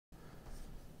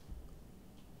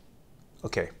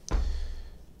Okay.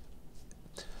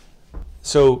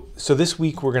 So this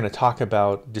week we're going to talk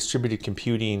about distributed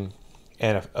computing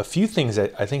and a few things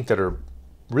that I think that are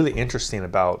really interesting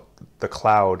about the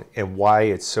cloud and why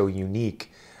it's so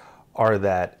unique are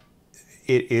that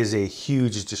it is a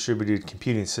huge distributed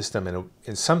computing system, and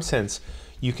in some sense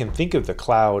you can think of the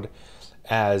cloud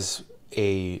as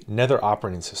another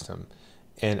operating system.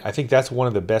 And I think that's one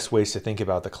of the best ways to think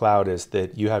about the cloud, is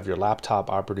that you have your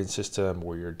laptop operating system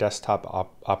or your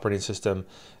desktop operating system.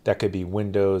 That could be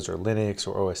Windows or Linux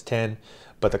or OS 10.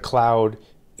 But the cloud,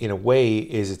 in a way,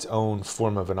 is its own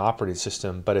form of an operating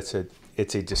system, but it's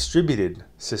a distributed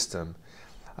system.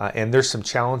 And there's some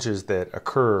challenges that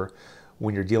occur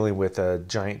when you're dealing with a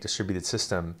giant distributed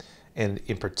system. And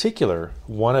in particular,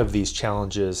 one of these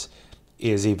challenges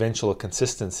is eventual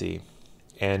consistency.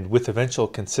 And with eventual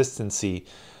consistency,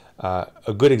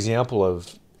 a good example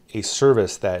of a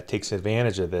service that takes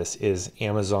advantage of this is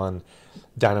Amazon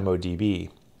DynamoDB.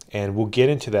 And we'll get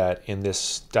into that in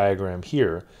this diagram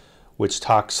here, which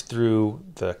talks through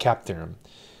the CAP theorem.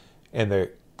 And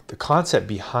the concept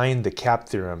behind the CAP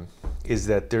theorem is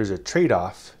that there's a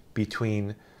trade-off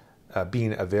between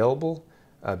being available,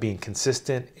 being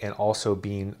consistent, and also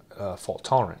being fault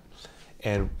tolerant.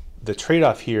 And the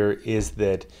trade-off here is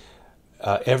that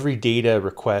every data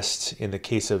request in the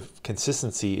case of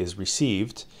consistency is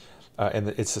received, and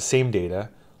it's the same data.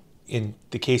 In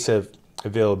the case of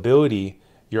availability,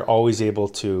 you're always able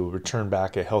to return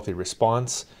back a healthy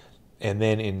response. And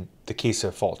then in the case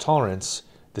of fault tolerance,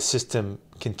 the system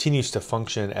continues to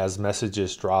function as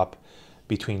messages drop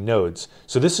between nodes.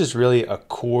 So this is really a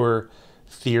core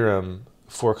theorem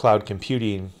for cloud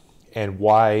computing, and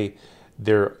why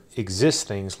there exist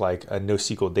things like a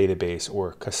NoSQL database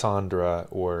or Cassandra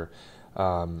or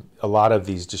a lot of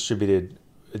these distributed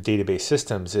database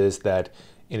systems, is that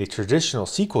in a traditional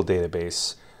SQL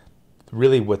database,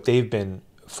 really what they've been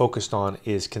focused on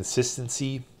is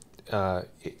consistency,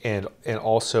 and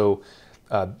also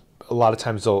a lot of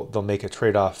times they'll make a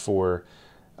trade-off for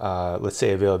let's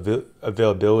say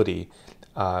availability,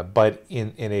 but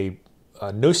in a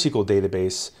NoSQL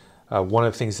database, one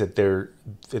of the things that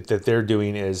they're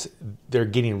doing is they're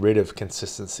getting rid of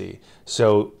consistency.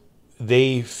 So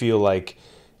they feel like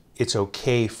it's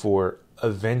okay for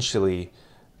eventually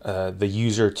the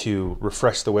user to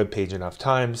refresh the web page enough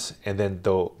times, and then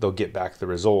they'll get back the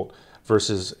result.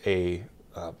 Versus a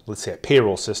let's say a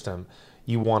payroll system,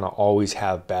 you want to always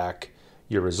have back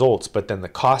your results, but then the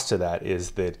cost of that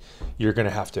is that you're going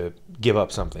to have to give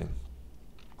up something.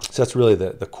 So that's really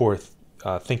the core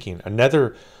thinking.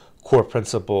 Another core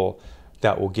principle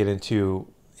that we'll get into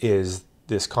is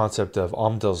this concept of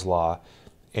Amdahl's law,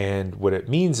 and what it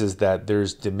means is that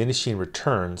there's diminishing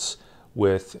returns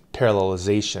with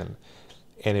parallelization.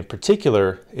 And in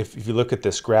particular, if you look at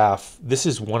this graph, this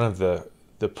is one of the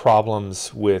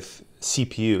problems with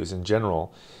CPUs in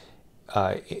general.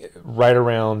 Right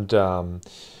around I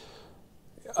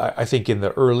think in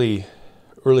the early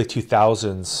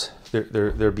 2000s,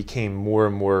 there became more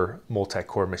and more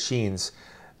multi-core machines,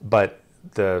 but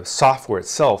the software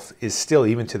itself is still,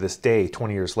 even to this day,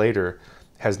 20 years later,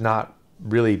 has not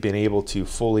really been able to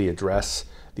fully address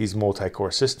these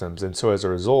multi-core systems. And so as a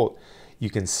result,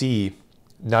 you can see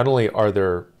not only are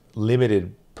there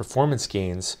limited performance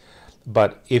gains,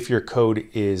 but if your code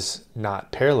is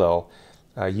not parallel,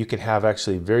 you can have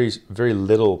actually very, very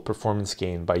little performance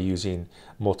gain by using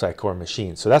multi-core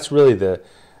machines. So that's really the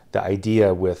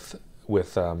idea with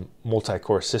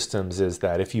multi-core systems, is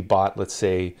that if you bought, let's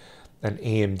say, an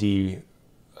AMD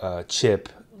chip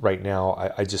right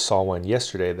now, I just saw one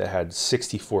yesterday that had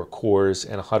 64 cores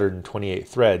and 128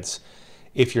 threads.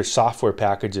 If your software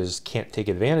packages can't take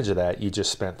advantage of that, you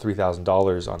just spent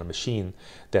 $3,000 on a machine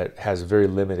that has very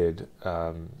limited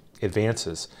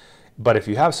advances. But if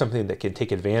you have something that can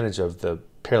take advantage of the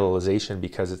parallelization,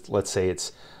 because it's, let's say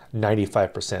it's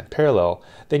 95% parallel,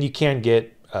 then you can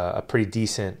get a pretty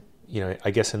decent,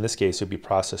 I guess in this case it would be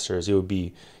processors. It would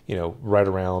be, right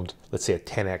around, let's say, a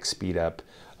 10x speed up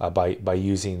by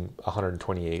using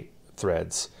 128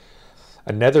 threads.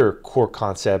 Another core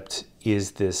concept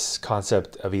is this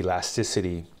concept of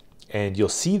elasticity, and you'll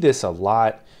see this a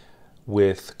lot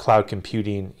with cloud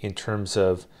computing in terms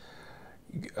of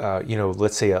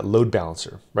let's say a load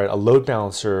balancer, right? A load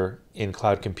balancer in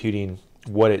cloud computing,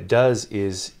 what it does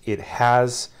is it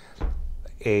has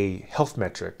a health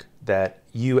metric that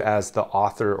you as the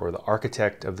author or the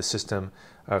architect of the system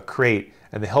create,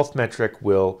 and the health metric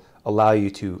will allow you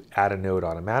to add a node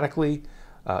automatically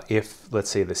if, let's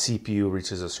say, the CPU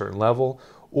reaches a certain level,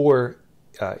 or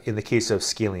in the case of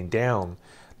scaling down,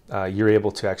 you're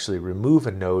able to actually remove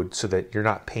a node so that you're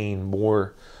not paying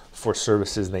more for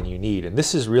services than you need. And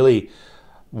this is really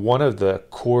one of the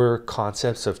core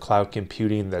concepts of cloud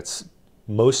computing that's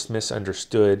most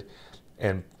misunderstood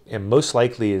and most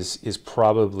likely is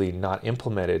probably not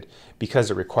implemented because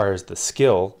it requires the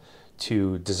skill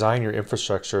to design your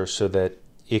infrastructure so that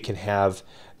it can have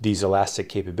these elastic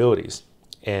capabilities.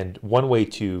 And one way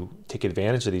to take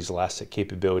advantage of these elastic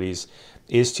capabilities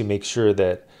is to make sure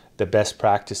that the best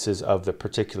practices of the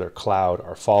particular cloud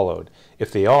are followed.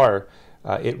 If they are,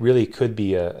 it really could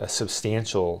be a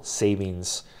substantial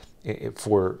savings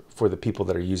for the people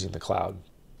that are using the cloud.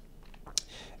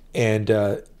 And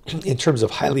in terms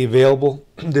of highly available,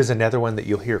 there's another one that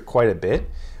you'll hear quite a bit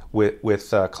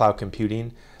with cloud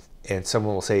computing. And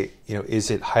someone will say,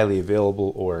 is it highly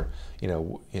available, or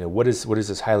what does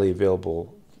this highly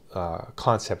available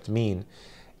concept mean?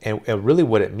 And really,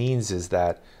 what it means is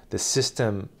that the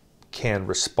system can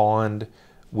respond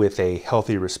with a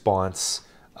healthy response,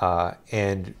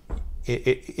 and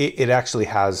it actually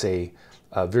has a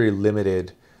very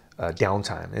limited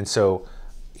downtime. And so,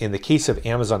 in the case of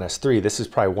Amazon S3, this is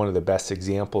probably one of the best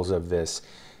examples of this.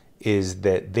 Is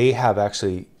that they have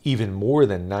actually even more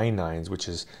than 9 nines, which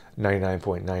is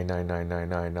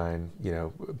 99.9999999,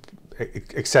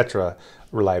 etc.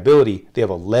 reliability. They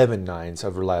have 11 nines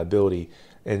of reliability,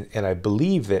 and I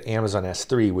believe that Amazon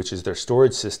S3, which is their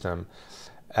storage system,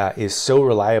 is so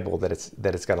reliable that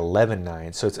it's got 11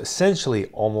 nines. So it's essentially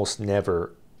almost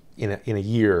never in a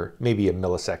year, maybe a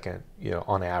millisecond,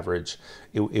 on average,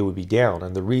 it would be down.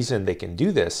 And the reason they can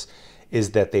do this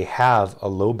is that they have a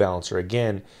load balancer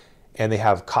again. And they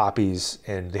have copies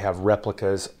and they have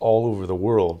replicas all over the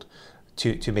world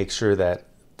to make sure that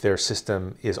their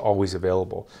system is always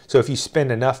available. So if you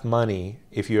spend enough money,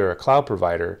 if you're a cloud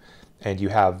provider and you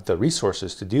have the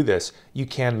resources to do this, you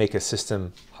can make a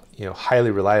system highly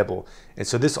reliable. And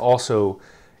so this also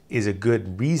is a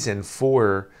good reason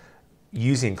for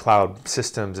using cloud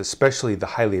systems, especially the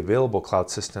highly available cloud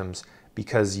systems,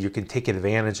 because you can take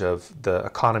advantage of the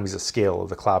economies of scale of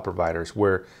the cloud providers,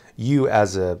 where you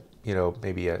as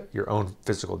maybe your own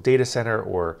physical data center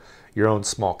or your own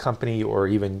small company, or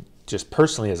even just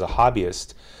personally as a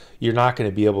hobbyist, you're not going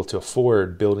to be able to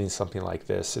afford building something like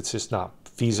this. It's just not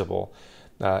feasible.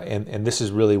 And this is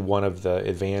really one of the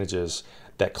advantages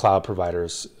that cloud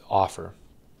providers offer.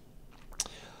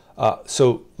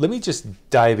 So let me just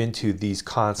dive into these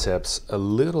concepts a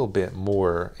little bit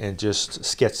more and just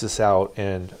sketch this out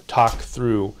and talk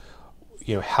through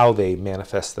how they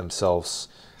manifest themselves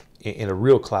in a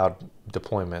real cloud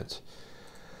deployment.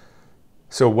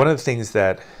 So one of the things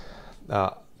that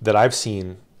I've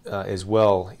seen as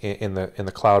well in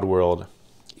the cloud world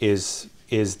is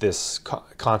this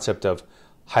concept of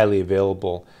highly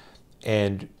available.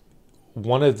 And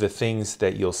one of the things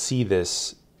that you'll see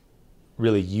this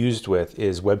really used with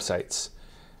is websites.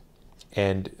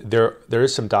 And there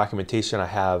is some documentation I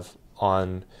have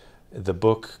on the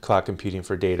book Cloud Computing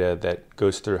for Data that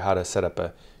goes through how to set up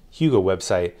a Hugo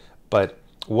website. But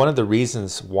one of the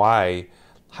reasons why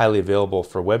highly available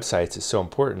for websites is so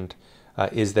important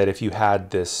is that if you had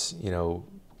this,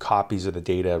 copies of the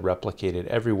data replicated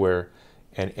everywhere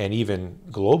and even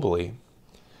globally,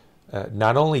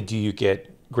 not only do you get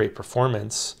great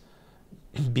performance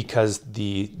because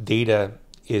the data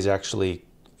is actually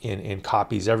in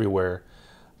copies everywhere,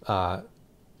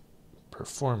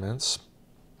 performance,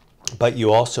 but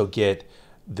you also get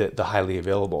the highly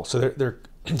available. So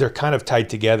they're kind of tied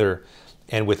together,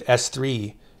 and with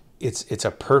S3, it's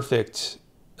a perfect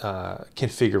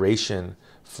configuration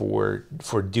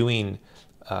for doing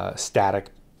static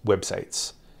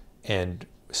websites. And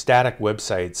static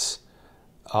websites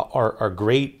are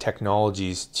great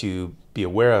technologies to be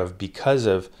aware of because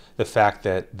of the fact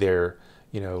that they're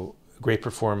great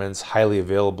performance, highly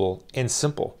available, and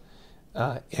simple.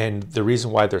 And the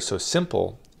reason why they're so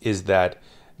simple is that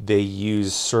they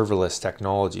use serverless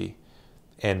technology.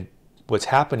 And what's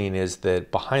happening is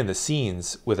that behind the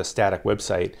scenes with a static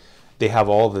website, they have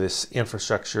all this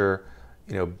infrastructure,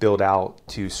 built out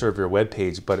to serve your web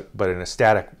page. But in a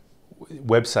static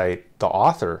website, the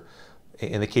author,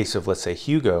 in the case of, let's say,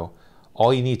 Hugo,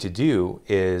 all you need to do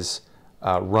is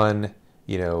run,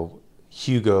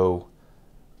 Hugo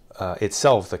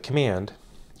itself, the command,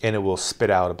 and it will spit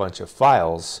out a bunch of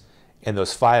files. And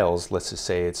those files, let's just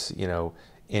say it's,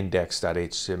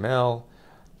 index.html,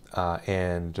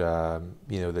 and the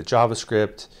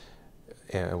JavaScript,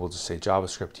 and we'll just say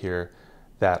JavaScript here,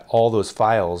 that all those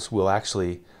files will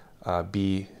actually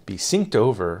be synced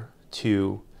over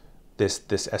to this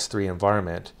S3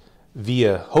 environment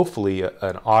via hopefully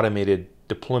an automated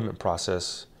deployment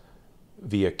process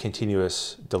via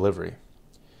continuous delivery.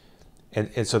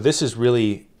 And so this is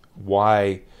really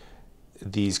why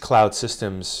these cloud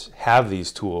systems have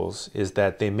these tools is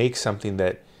that they make something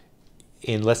that,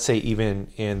 in let's say even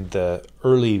in the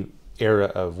early era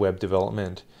of web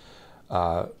development,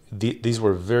 these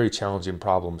were very challenging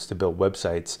problems to build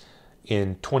websites.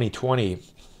 In 2020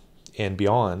 and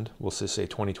beyond, we'll just say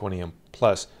 2020 and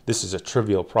plus, this is a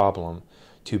trivial problem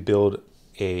to build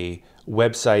a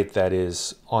website that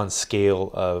is on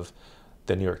scale of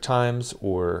the New York Times,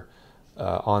 or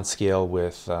on scale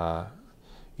with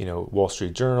Wall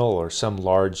Street Journal or some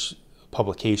large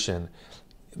publication.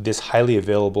 This highly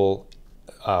available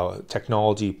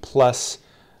technology, plus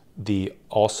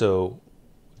also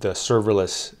the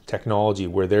serverless technology,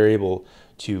 where they're able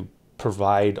to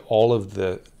provide all of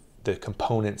the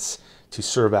components to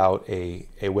serve out a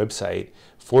website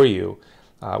for you,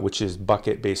 which is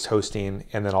bucket-based hosting,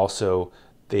 and then also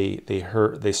they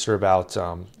serve out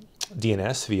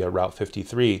DNS via Route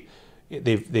 53.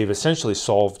 They've essentially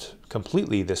solved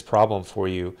completely this problem for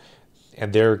you,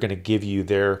 and they're going to give you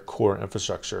their core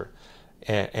infrastructure,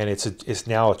 and it's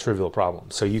now a trivial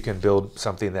problem. So you can build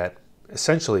something that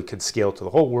essentially could scale to the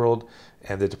whole world,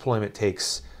 and the deployment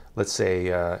takes, let's say,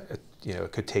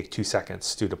 it could take 2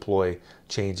 seconds to deploy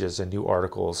changes and new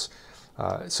articles.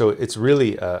 So it's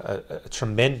really a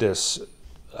tremendous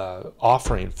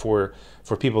offering for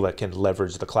people that can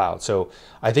leverage the cloud. So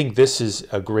I think this is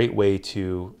a great way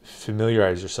to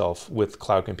familiarize yourself with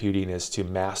cloud computing, is to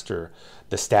master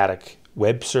the static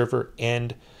web server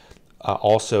and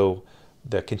also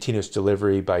the continuous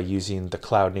delivery by using the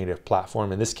cloud native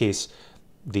platform. In this case,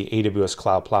 the AWS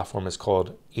cloud platform is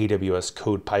called AWS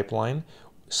Code Pipeline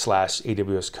 /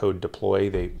 AWS Code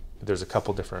Deploy. There's a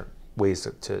couple different ways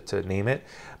to name it,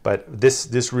 but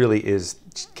this really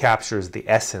captures the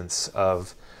essence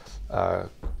of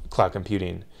cloud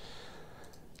computing.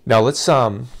 Now let's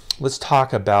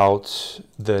talk about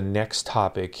the next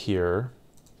topic here,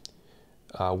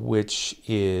 which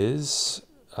is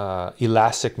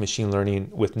elastic machine learning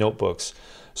with notebooks.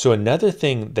 So another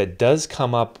thing that does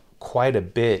come up quite a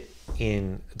bit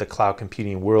in the cloud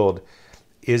computing world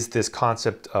is this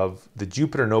concept of the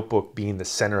Jupyter Notebook being the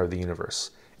center of the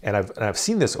universe. And I've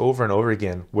seen this over and over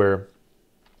again, where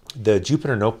the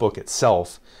Jupyter Notebook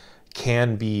itself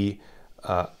can be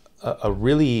a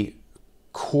really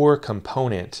core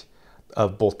component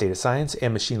of both data science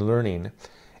and machine learning.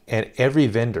 And every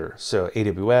vendor, so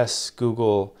AWS,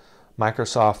 Google,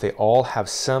 Microsoft, they all have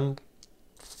some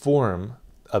form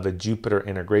of a Jupyter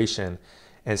integration,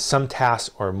 and some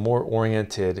tasks are more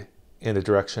oriented in the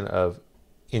direction of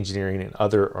engineering and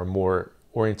other are more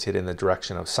oriented in the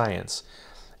direction of science.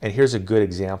 And here's a good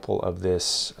example of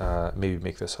this, maybe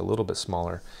make this a little bit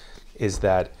smaller, is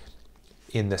that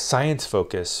in the science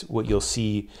focus, what you'll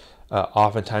see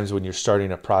oftentimes when you're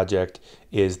starting a project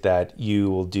is that you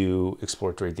will do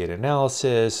exploratory data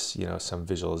analysis, some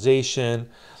visualization,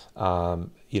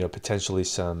 potentially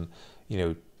some,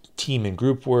 team and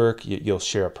group work. You'll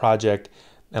share a project.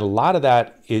 And a lot of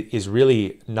that is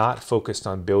really not focused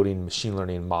on building machine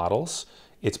learning models.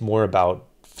 It's more about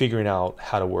figuring out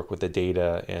how to work with the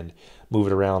data and move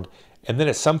it around. And then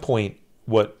at some point,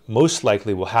 what most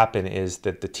likely will happen is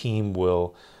that the team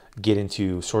will get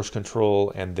into source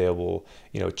control, and they will,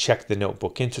 check the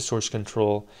notebook into source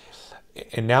control.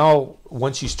 And now,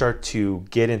 once you start to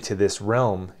get into this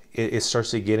realm, it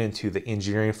starts to get into the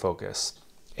engineering focus.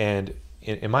 And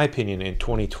in my opinion, in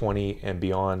 2020 and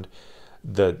beyond,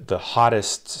 the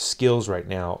hottest skills right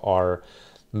now are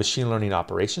machine learning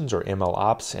operations, or ML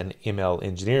ops, and ML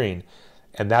engineering.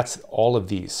 And that's all of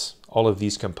these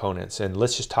components. And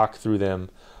let's just talk through them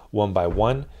one by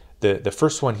one. The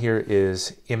first one here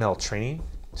is ML training.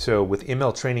 So with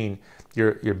ML training,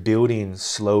 you're building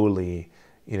slowly,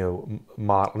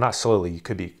 not slowly, you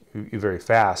could be very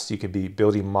fast. You could be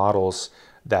building models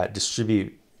that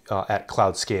distribute at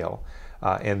cloud scale.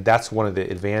 And that's one of the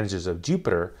advantages of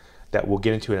Jupyter that we'll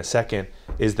get into in a second,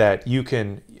 is that you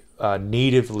can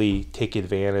natively take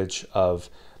advantage of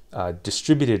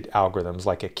distributed algorithms,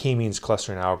 like a k-means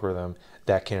clustering algorithm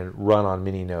that can run on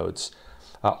many nodes.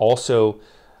 Also,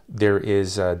 there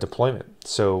is deployment.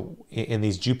 So in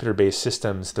these Jupyter-based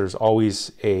systems, there's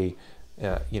always a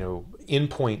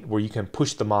endpoint where you can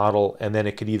push the model, and then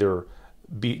it could either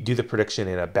do the prediction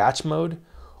in a batch mode,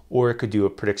 or it could do a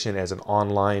prediction as an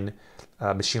online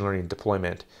machine learning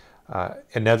deployment.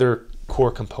 Another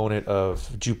core component of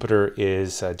Jupyter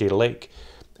is data lake.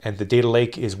 And the data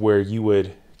lake is where you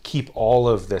would keep all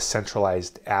of the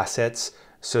centralized assets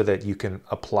so that you can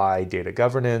apply data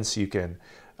governance. You can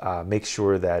make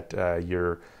sure that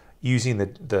you're using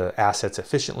the assets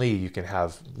efficiently. You can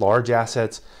have large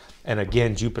assets. And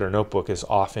again, Jupyter Notebook is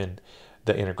often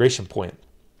the integration point.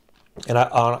 And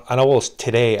I will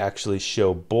today actually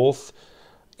show both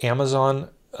Amazon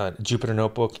Jupyter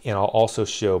Notebook, and I'll also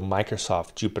show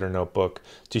Microsoft Jupyter Notebook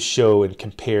to show and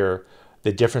compare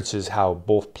the differences, how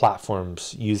both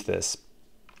platforms use this.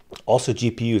 Also,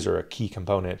 GPUs are a key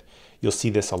component. You'll see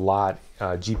this a lot.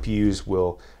 GPUs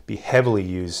will be heavily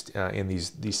used in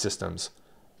these systems.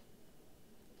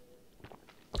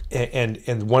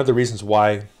 And one of the reasons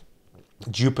why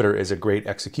Jupyter is a great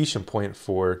execution point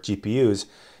for GPUs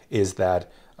is that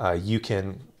you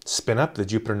can spin up the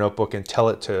Jupyter Notebook and tell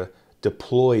it to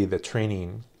deploy the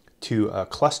training to a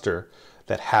cluster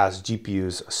that has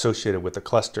GPUs associated with the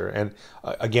cluster. And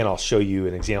again, I'll show you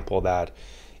an example of that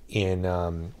in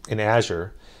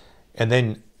Azure. And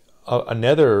then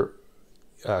another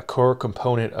core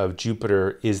component of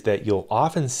Jupyter is that you'll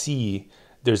often see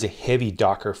there's a heavy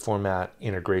Docker format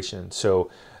integration. So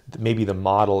maybe the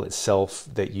model itself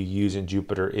that you use in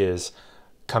Jupyter is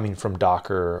coming from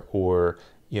Docker, or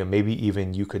maybe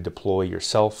even you could deploy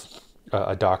yourself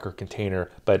a Docker container.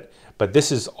 But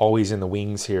this is always in the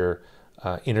wings here,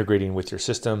 integrating with your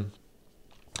system.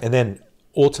 And then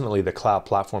ultimately the cloud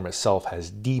platform itself has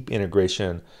deep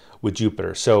integration with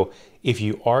Jupyter. So if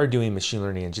you are doing machine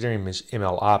learning engineering,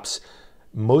 ML ops,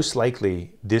 most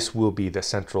likely this will be the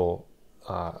central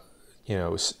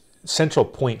central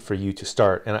point for you to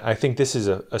start. And I think this is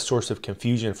a source of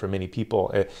confusion for many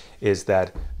people, is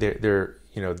that they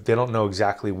don't know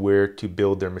exactly where to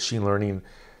build their machine learning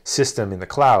system in the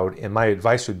cloud. And my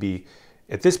advice would be,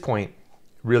 at this point,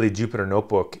 really Jupyter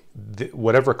Notebook,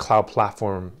 whatever cloud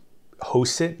platform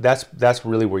hosts it, that's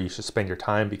really where you should spend your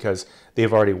time, because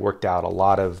they've already worked out a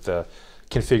lot of the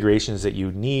configurations that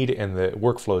you need and the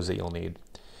workflows that you'll need.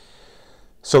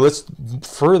 So let's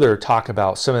further talk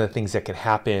about some of the things that can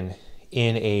happen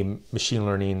in a machine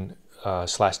learning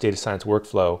slash data science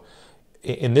workflow.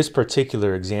 In this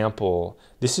particular example,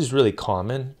 this is really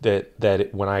common that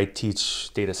when I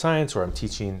teach data science or I'm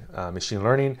teaching machine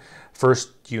learning,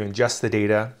 first you ingest the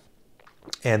data,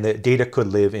 and the data could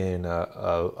live in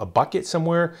a bucket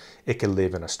somewhere. It could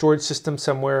live in a storage system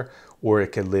somewhere, or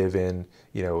it could live in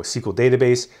a SQL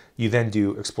database. You then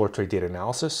do exploratory data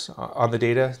analysis on the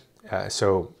data.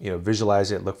 So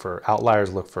visualize it, look for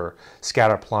outliers, look for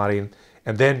scatter plotting,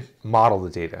 and then model the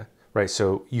data, right?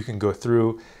 So you can go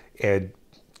through and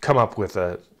come up with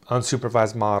a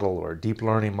unsupervised model or a deep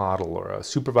learning model or a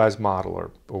supervised model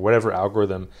or whatever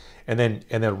algorithm, and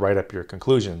then write up your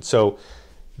conclusion. So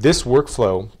this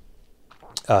workflow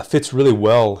fits really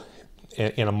well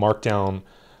in a markdown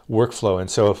workflow. And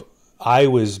so if I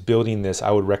was building this,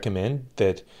 I would recommend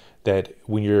that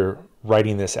when you're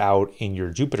writing this out in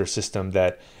your Jupyter system,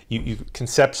 that you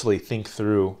conceptually think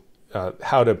through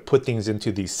how to put things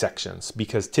into these sections,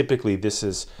 because typically this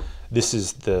is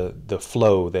the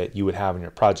flow that you would have in your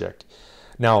project.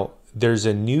 Now, there's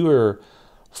a newer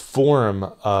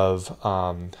form of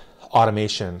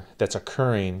automation that's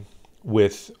occurring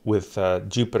with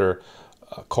Jupyter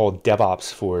called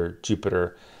DevOps for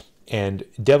Jupyter. And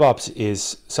DevOps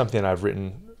is something I've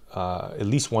written at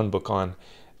least one book on,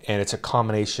 and it's a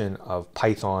combination of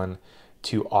Python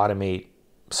to automate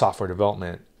software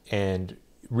development. And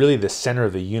really the center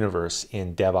of the universe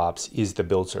in DevOps is the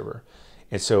build server.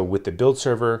 And so with the build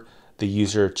server, the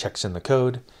user checks in the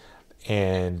code,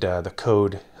 and the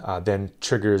code then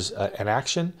triggers an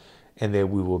action, and then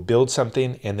we will build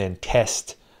something and then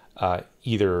test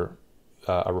either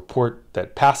a report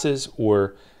that passes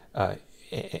or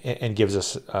and gives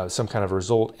us some kind of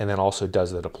result, and then also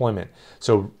does the deployment.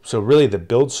 So really the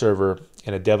build server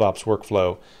in a DevOps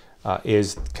workflow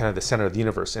is kind of the center of the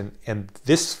universe. And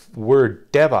this word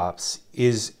DevOps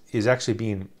is actually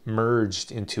being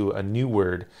merged into a new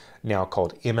word now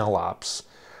called MLOps.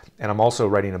 And I'm also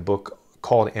writing a book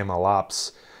called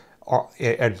MLOps.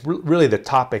 And really the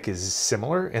topic is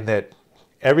similar in that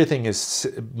everything is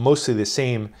mostly the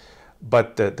same,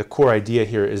 but the core idea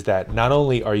here is that not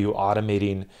only are you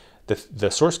automating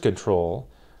the source control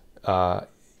and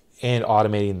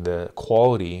automating the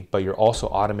quality, but you're also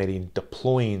automating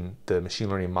deploying the machine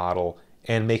learning model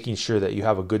and making sure that you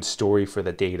have a good story for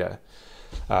the data.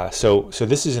 So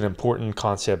this is an important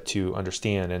concept to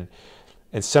understand,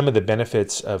 and some of the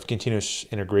benefits of continuous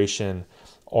integration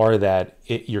are that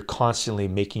you're constantly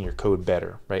making your code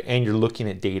better, right? And you're looking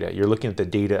at data. You're looking at the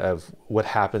data of what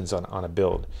happens on a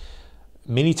build.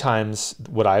 Many times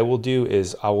what I will do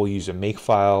is I will use a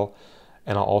makefile,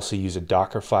 and I'll also use a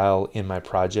Docker file in my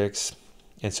projects.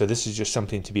 And so this is just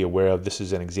something to be aware of. This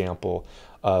is an example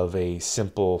of a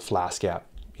simple Flask app,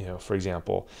 for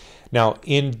example. Now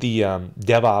in the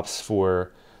DevOps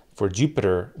for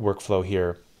Jupyter workflow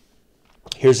here,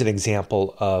 here's an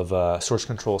example of a source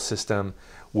control system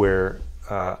where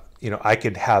I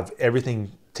could have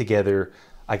everything together.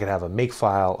 I could have a make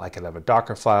file, I could have a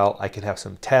Docker file, I could have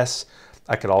some tests,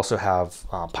 I could also have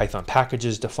Python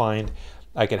packages defined,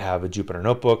 I could have a Jupyter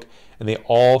notebook, and they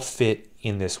all fit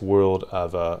in this world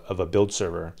of a build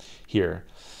server here.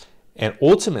 And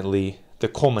ultimately, the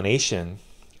culmination,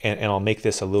 and I'll make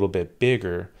this a little bit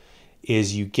bigger,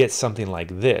 is you get something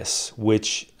like this,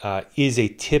 which is a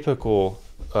typical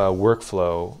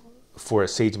workflow for a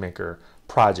SageMaker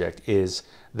project. Is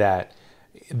that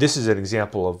this is an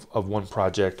example of one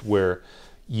project where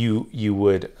you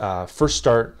would first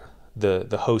start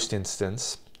the host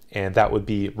instance, and that would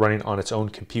be running on its own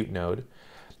compute node,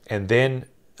 and then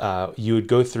you would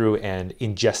go through and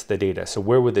ingest the data. So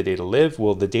where would the data live?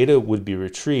 Well, the data would be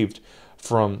retrieved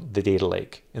from the data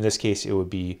lake. In this case, it would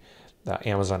be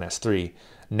Amazon S3.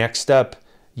 Next up,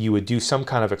 you would do some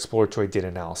kind of exploratory data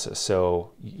analysis.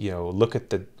 So look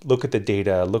at the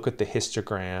data, look at the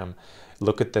histogram,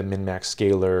 look at the min-max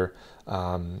scalar,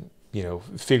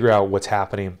 figure out what's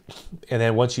happening, and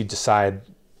then once you decide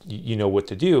you know what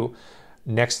to do,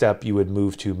 next up you would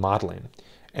move to modeling.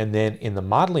 And then in the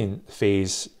modeling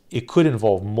phase, it could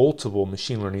involve multiple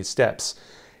machine learning steps.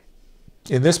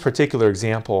 In this particular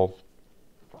example,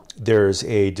 there's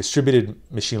a distributed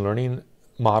machine learning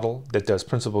model that does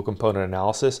principal component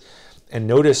analysis. And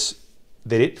notice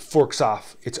that it forks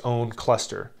off its own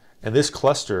cluster. And this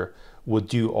cluster will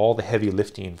do all the heavy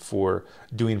lifting for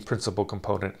doing principal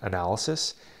component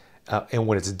analysis. And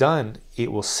when it's done,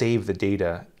 it will save the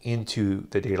data into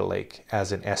the data lake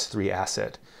as an S3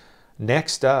 asset.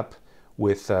 Next up,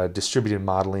 with distributed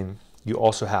modeling, you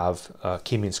also have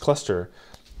k-means cluster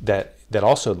that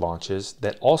also launches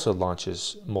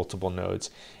multiple nodes.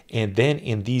 And then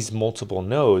in these multiple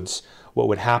nodes, what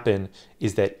would happen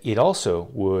is that it also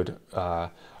would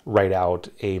write out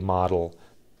a model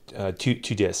to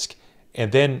disk.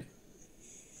 And then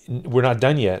we're not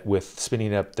done yet with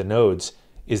spinning up the nodes,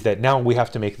 is that now we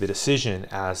have to make the decision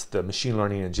as the machine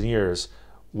learning engineers.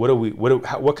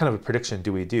 What kind of a prediction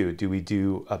do we do? Do we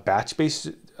do a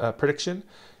batch-based prediction?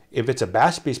 If it's a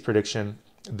batch-based prediction,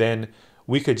 then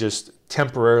we could just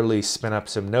temporarily spin up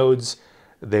some nodes.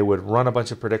 They would run a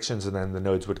bunch of predictions, and then the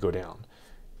nodes would go down.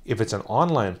 If it's an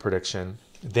online prediction,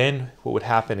 then what would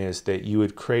happen is that you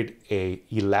would create a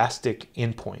elastic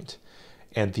endpoint,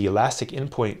 and the elastic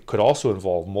endpoint could also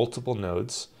involve multiple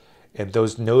nodes, and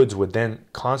those nodes would then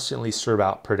constantly serve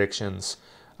out predictions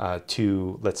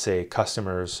to, let's say,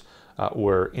 customers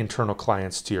or internal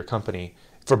clients to your company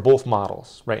for both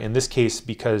models, right? In this case,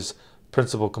 because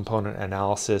principal component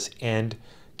analysis and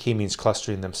k-means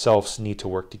clustering themselves need to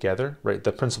work together, right?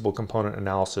 The principal component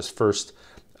analysis first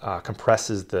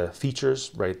compresses the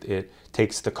features, right? It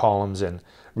takes the columns and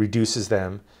reduces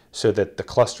them so that the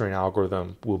clustering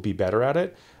algorithm will be better at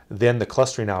it. Then the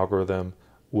clustering algorithm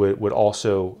would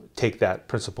also take that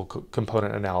principal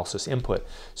component analysis input.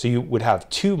 So you would have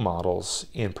two models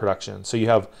in production. So you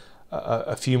have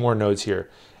a few more nodes here.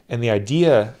 And the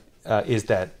idea is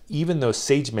that even though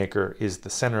SageMaker is the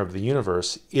center of the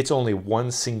universe, it's only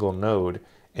one single node,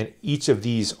 and each of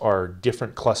these are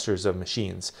different clusters of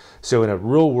machines. So in a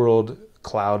real-world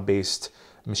cloud-based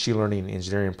machine learning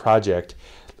engineering project,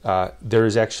 there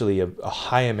is actually a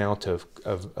high amount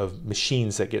of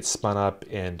machines that get spun up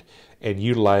and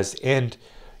utilized, and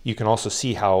you can also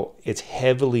see how it's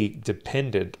heavily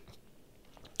dependent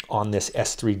on this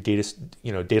S3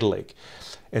 data lake.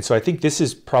 And so I think this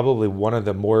is probably one of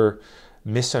the more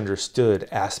misunderstood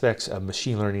aspects of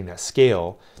machine learning at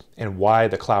scale, and why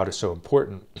the cloud is so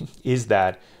important is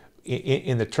that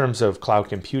in the terms of cloud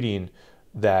computing,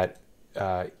 that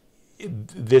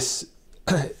in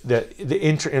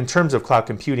terms of cloud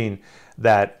computing,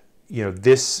 that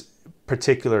this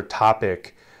particular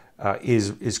topic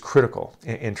is critical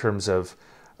in terms of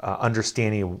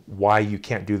understanding why you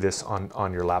can't do this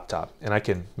on your laptop. And I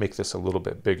can make this a little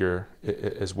bit bigger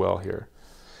as well here.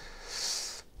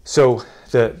 So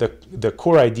the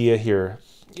core idea here,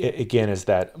 again, is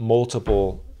that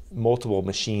multiple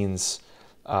machines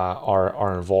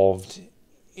are involved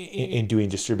in doing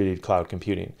distributed cloud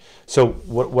computing. So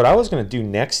what I was going to do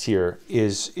next here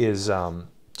is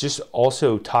just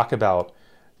also talk about,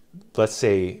 let's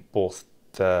say, both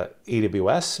the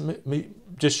AWS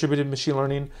distributed machine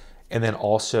learning, and then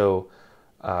also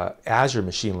Azure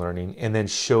machine learning, and then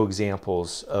show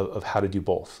examples of how to do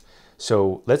both.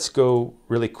 So let's go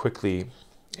really quickly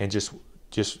and just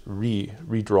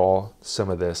redraw some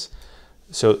of this.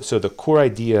 So the core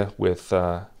idea with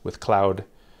cloud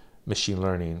machine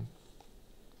learning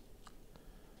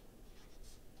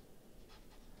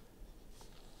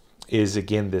is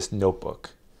again this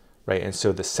notebook, right? And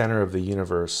so the center of the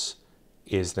universe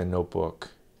is the notebook.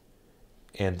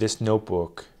 And this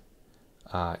notebook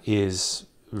is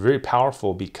very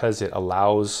powerful because it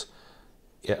allows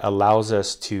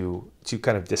us to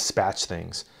kind of dispatch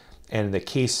things. And in the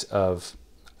case of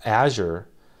Azure,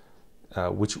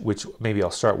 which maybe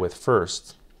I'll start with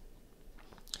first,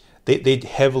 they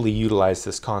heavily utilize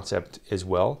this concept as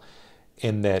well,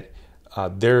 in that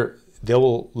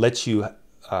they'll let you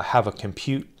have a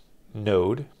compute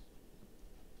node,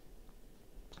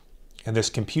 and this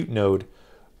compute node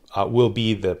will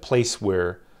be the place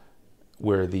where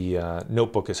the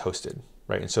notebook is hosted,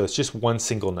 right? And so it's just one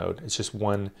single node. It's just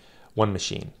one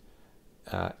machine.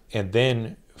 And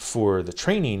then for the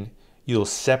training, you'll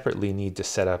separately need to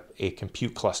set up a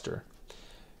compute cluster.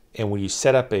 And when you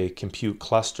set up a compute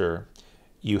cluster,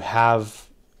 you have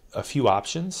a few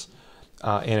options.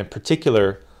 And in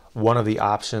particular, one of the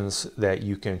options that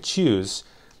you can choose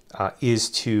is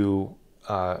to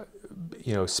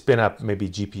spin up maybe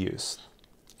GPUs.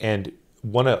 And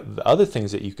one of the other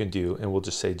things that you can do, and we'll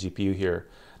just say GPU here,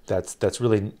 that's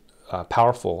really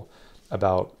powerful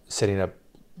about setting up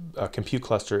a compute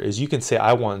cluster, is you can say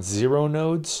I want 0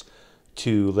 nodes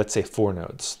to, let's say, 4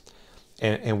 nodes.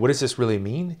 And what does this really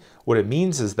mean? What it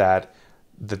means is that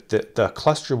the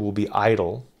cluster will be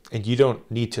idle, and you don't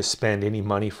need to spend any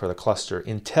money for the cluster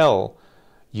until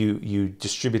you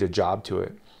distribute a job to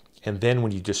it. And then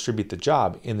when you distribute the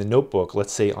job in the notebook,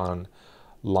 let's say on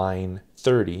line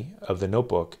 30 of the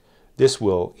notebook, this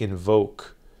will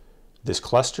invoke this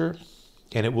cluster,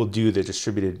 and it will do the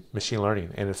distributed machine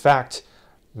learning. And in fact,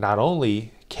 not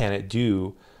only can it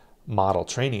do model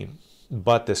training,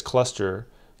 but this cluster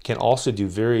can also do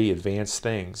very advanced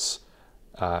things.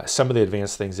 Some of the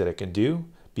advanced things that it can do,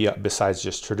 besides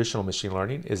just traditional machine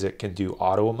learning, is it can do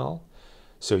AutoML.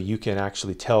 So you can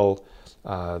actually tell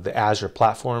the Azure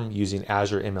platform using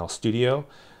Azure ML Studio.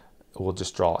 We'll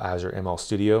just draw Azure ML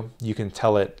Studio. You can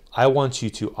tell it, I want you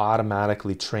to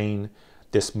automatically train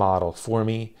this model for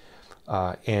me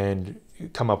and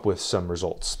come up with some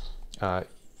results.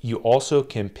 You also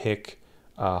can pick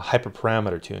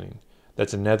hyperparameter tuning.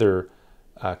 That's another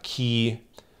key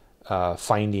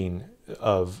finding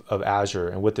of Azure.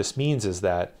 And what this means is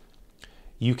that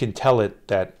you can tell it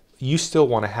that you still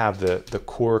want to have the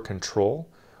core control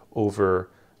over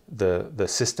the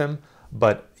system,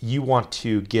 but you want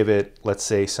to give it, let's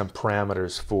say, some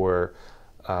parameters for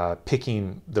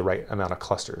picking the right amount of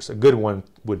clusters. A good one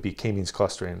would be k-means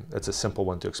clustering. That's a simple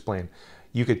one to explain.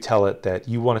 You could tell it that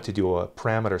you want it to do a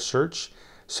parameter search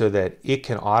so that it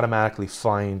can automatically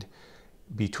find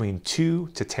between 2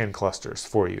 to 10 clusters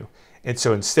for you. And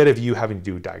so instead of you having to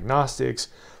do diagnostics,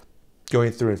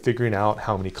 going through and figuring out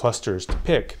how many clusters to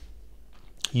pick,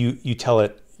 you tell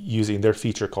it, using their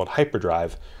feature called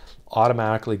Hyperdrive,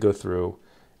 automatically go through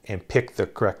and pick the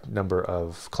correct number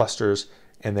of clusters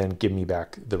and then give me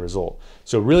back the result.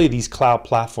 So really these cloud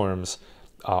platforms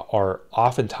are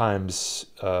oftentimes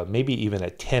maybe even a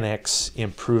 10x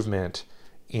improvement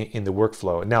in the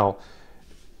workflow. Now,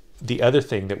 the other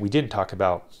thing that we didn't talk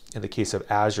about in the case of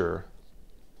Azure,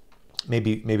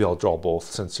 maybe I'll draw both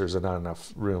since there's not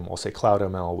enough room. I'll say Cloud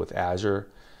ML with Azure,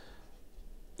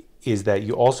 is that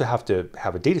you also have to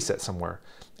have a data set somewhere.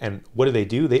 And what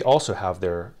do? They also have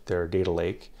their data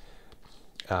lake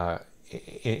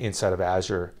inside of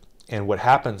Azure. And what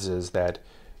happens is that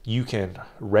you can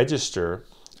register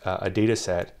a data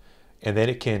set, and then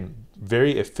it can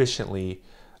very efficiently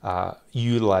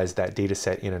utilize that data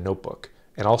set in a notebook.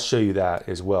 And I'll show you that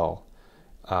as well.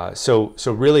 So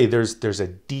really there's a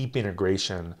deep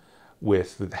integration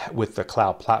with the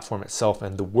cloud platform itself,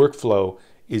 and the workflow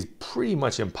is pretty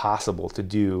much impossible to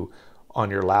do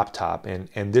on your laptop.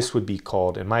 And this would be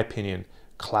called, in my opinion,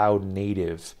 cloud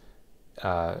native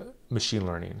machine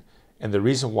learning. And the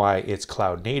reason why it's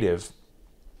cloud native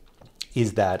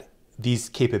is that these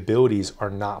capabilities are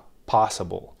not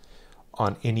possible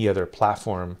on any other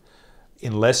platform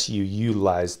unless you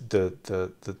utilize the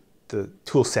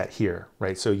tool set here,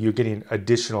 right? So you're getting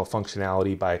additional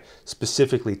functionality by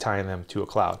specifically tying them to a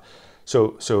cloud.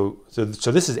 So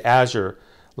this is Azure.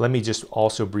 Let me just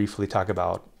also briefly talk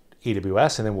about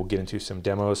AWS, and then we'll get into some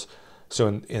demos. So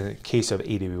in the case of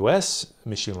AWS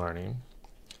machine learning,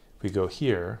 if we go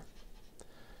here,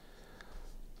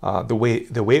 the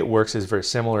way it works is very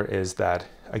similar. Is that,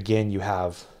 again, you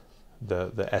have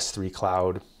the S3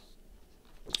 cloud,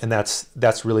 and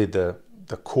that's really the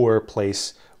core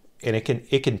place, and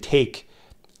it can take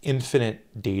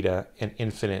infinite data and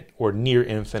infinite or near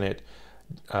infinite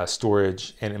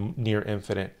storage and near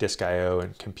infinite disk I/O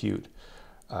and compute,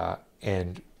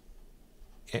 and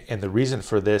And the reason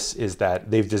for this is that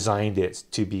they've designed it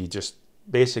to be just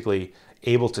basically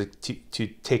able to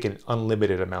take an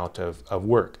unlimited amount of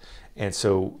work. And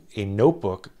so a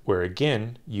notebook where,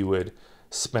 again, you would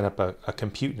spin up a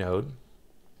compute node,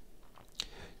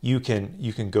 you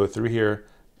can go through here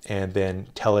and then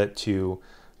tell it to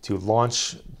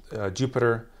launch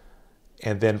Jupyter,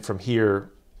 and then from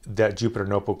here that Jupyter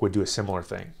notebook would do a similar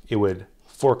thing. It would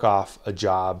fork off a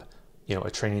job, a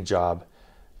training job,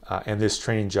 and this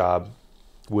training job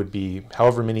would be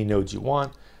however many nodes you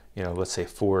want. Let's say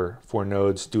four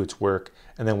nodes, do its work,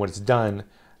 and then when it's done,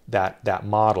 that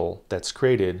model that's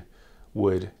created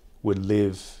would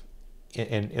live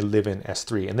in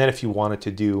S3. And then if you wanted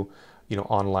to do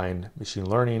online machine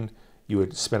learning, you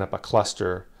would spin up a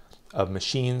cluster of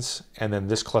machines, and then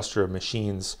this cluster of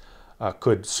machines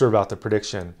could serve out the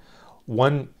prediction.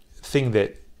 One thing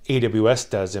that AWS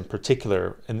does in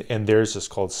particular, and theirs is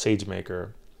called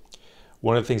Sagemaker,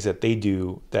 one of the things that they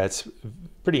do that's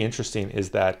pretty interesting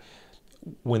is that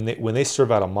when they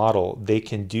serve out a model, they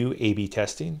can do A/B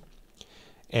testing,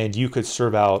 and you could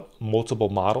serve out multiple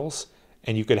models,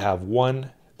 and you could have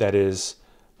one that is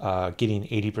getting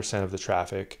 80% of the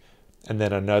traffic, and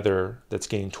then another that's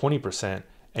getting 20%,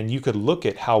 and you could look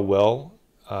at how well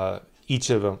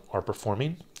each of them are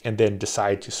performing, and then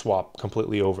decide to swap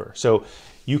completely over. So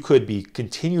you could be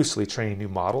continuously training new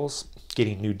models,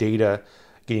 getting new data,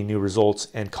 getting new results,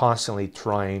 and constantly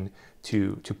trying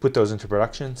to put those into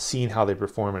production, seeing how they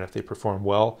perform, and if they perform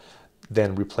well,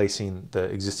 then replacing the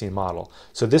existing model.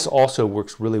 So this also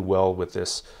works really well with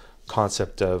this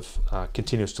concept of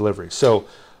continuous delivery. So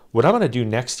what I'm going to do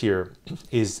next here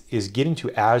is get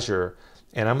into Azure,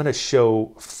 and I'm going to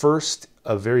show first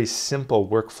a very simple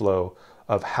workflow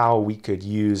of how we could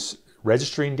use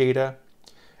registering data,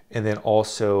 and then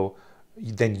also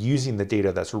using the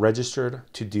data that's registered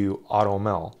to do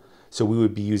AutoML. So we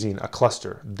would be using a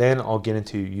cluster. Then I'll get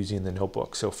into using the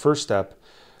notebook. So first up,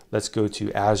 let's go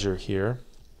to Azure here.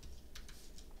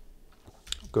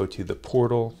 Go to the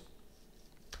portal.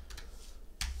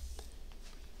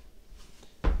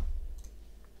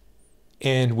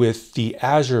 And with the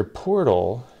Azure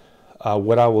portal,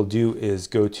 what I will do is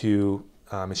go to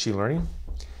machine learning,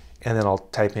 and then I'll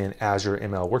type in Azure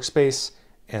ML Workspace,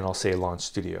 and I'll say Launch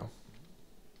Studio.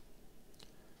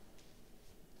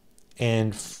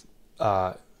 And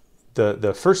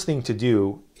the first thing to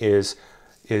do is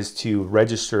to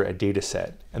register a data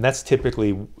set. And that's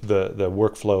typically the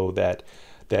workflow that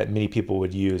many people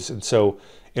would use. And so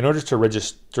in order to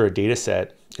register a data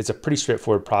set, it's a pretty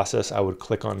straightforward process. I would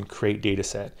click on Create Data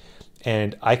Set,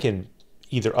 and I can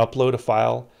either upload a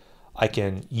file, I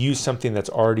can use something that's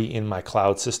already in my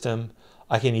cloud system,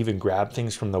 I can even grab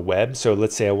things from the web. So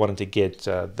let's say I wanted to get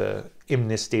the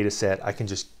MNIST data set, I can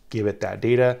just give it that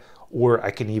data, or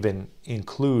I can even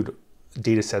include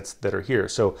data sets that are here.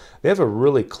 So they have a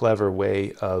really clever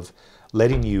way of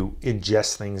letting you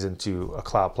ingest things into a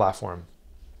cloud platform.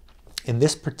 In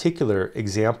this particular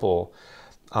example,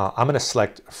 I'm going to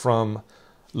select from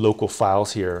local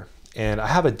files here, and I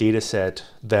have a data set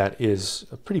that is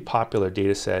a pretty popular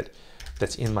data set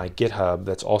that's in my GitHub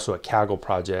that's also a Kaggle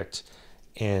project,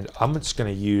 and I'm just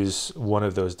going to use one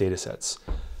of those data sets.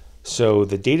 So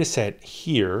the data set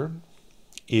here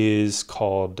is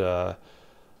called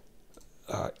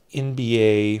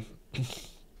NBA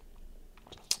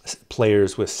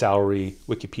players with salary,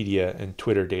 Wikipedia, and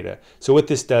Twitter data. So what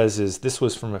this does is, this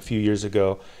was from a few years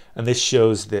ago, and this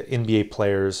shows the NBA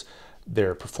players,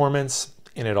 their performance,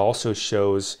 and it also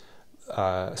shows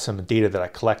some data that I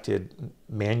collected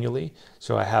manually.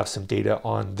 So I have some data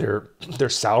on their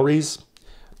salaries,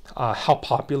 how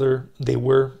popular they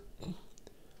were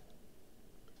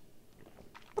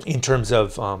in terms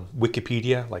of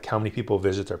Wikipedia, like how many people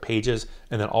visit their pages,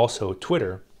 and then also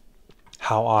Twitter,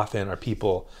 how often are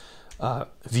people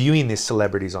viewing these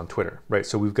celebrities on Twitter, right?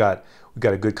 So we've got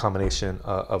a good combination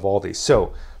of all these.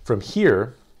 So from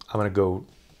here, I'm going to go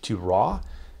to raw,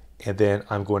 and then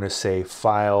I'm going to say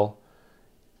file,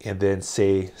 and then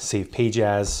say save page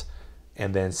as,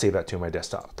 and then save that to my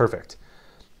desktop. Perfect.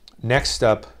 Next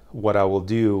up, what I will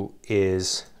do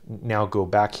is now go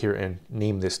back here and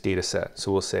name this data set.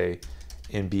 So we'll say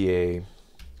NBA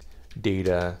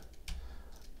data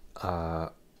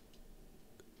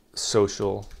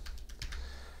social,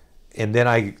 and then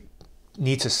I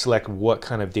need to select what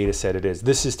kind of data set it is.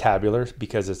 This is tabular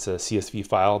because it's a CSV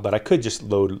file, but I could just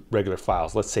load regular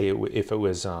files. Let's say if it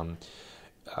was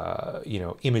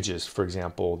images, for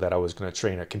example, that I was going to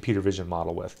train a computer vision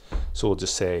model with. So we'll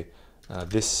just say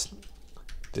this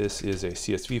is a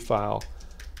CSV file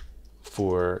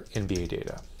for NBA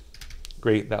data.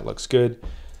 Great, that looks good.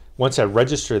 Once I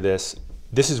register this,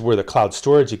 this is where the cloud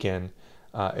storage again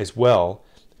as well.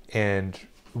 And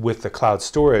with the cloud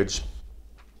storage,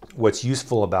 what's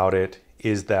useful about it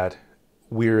is that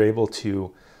we're able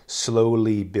to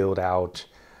slowly build out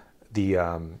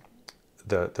the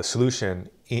solution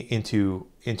into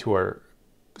our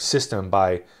system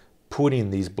by putting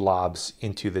these blobs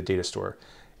into the data store.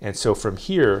 And so from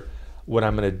here, what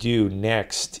I'm going to do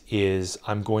next is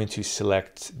I'm going to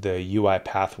select the UI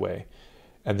pathway.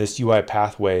 And this UI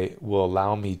pathway will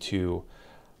allow me to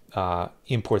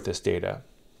import this data.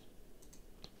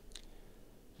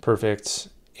 Perfect.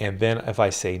 And then if I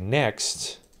say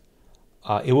next,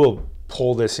 it will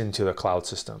pull this into the cloud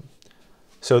system.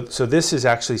 So this is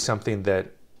actually something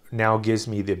that now gives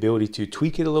me the ability to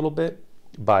tweak it a little bit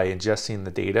by ingesting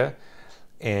the data.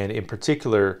 And in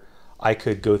particular, I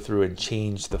could go through and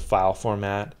change the file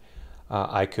format.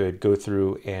 I could go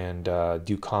through and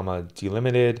do comma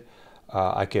delimited.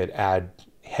 I could add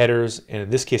headers. And in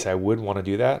this case, I would want to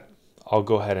do that. I'll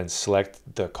go ahead and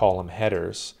select the column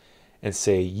headers and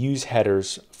say use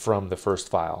headers from the first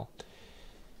file.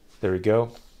 There we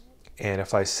go. And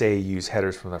if I say use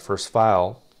headers from the first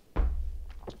file,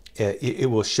 it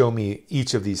will show me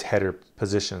each of these header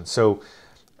positions. So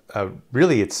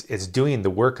really it's doing the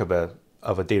work of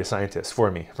a data scientist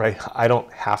for me, right? I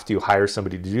don't have to hire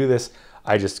somebody to do this.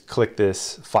 I just click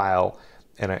this file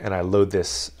and I load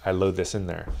this in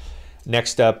there.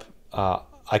 Next up,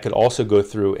 I could also go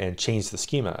through and change the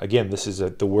schema. Again, this is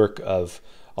the work of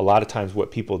a lot of times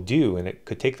what people do, and it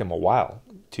could take them a while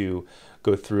to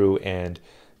go through and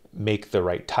make the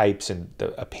right types. And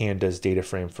a pandas data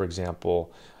frame, for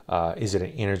example, is it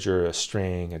an integer, a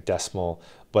string, a decimal?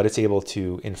 But it's able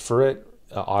to infer it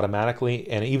automatically.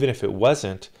 And even if it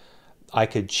wasn't, I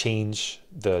could change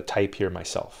the type here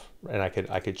myself, and I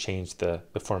could change the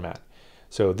format.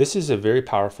 So this is a very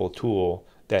powerful tool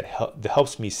that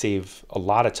helps me save a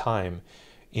lot of time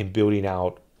in building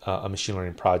out a machine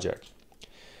learning project.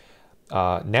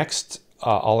 Next,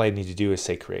 all I need to do is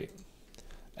say create.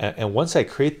 And once I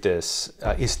create this,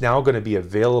 it's now going to be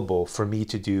available for me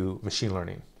to do machine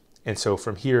learning. And so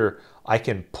from here, I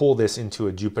can pull this into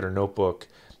a Jupyter notebook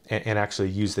and actually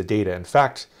use the data. In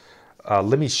fact,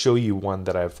 let me show you one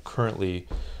that I've currently,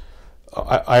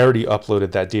 I already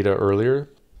uploaded that data earlier.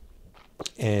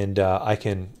 And I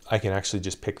can actually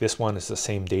just pick this one. It's the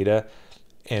same data.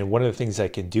 And one of the things I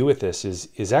can do with this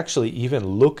is actually even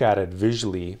look at it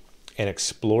visually and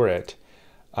explore it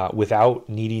without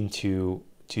needing to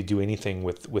do anything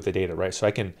with the data, right? So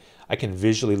I can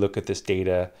visually look at this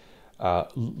data,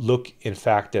 look in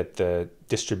fact at the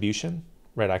distribution,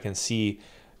 right? I can see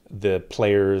the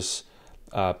players'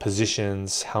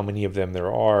 positions, how many of them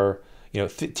there are,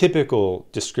 typical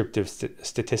descriptive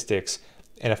statistics.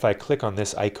 And if I click on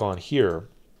this icon here,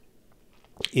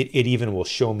 it even will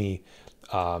show me,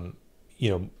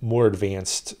 more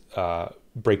advanced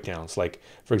breakdowns. Like,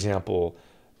 for example,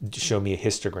 show me a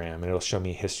histogram, and it'll show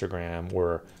me a histogram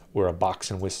or a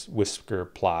box and whisker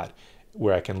plot,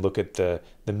 where I can look at the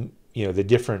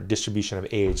different distribution of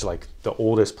age. Like the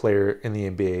oldest player in the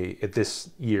NBA at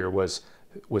this year was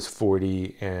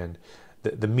 40, and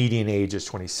the median age is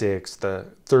 26. The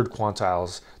third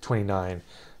quintile's 29.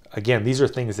 Again, these are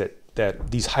things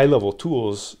that these high-level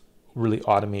tools really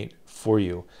automate for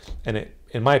you, and it,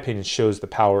 in my opinion, shows the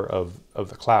power of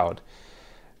the cloud.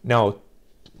 Now,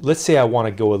 let's say I want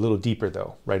to go a little deeper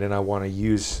though, right? And I want to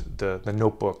use the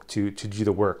notebook to do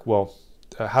the work. Well,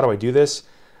 how do I do this?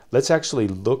 Let's actually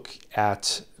look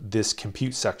at this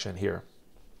compute section here.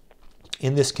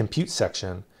 In this compute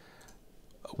section,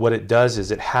 what it does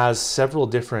is it has several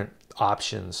different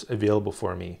options available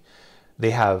for me.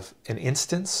 They have an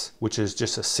instance, which is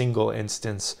just a single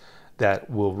instance that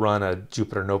will run a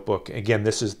Jupyter notebook. Again,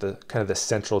 this is the kind of the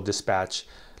central dispatch.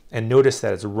 And notice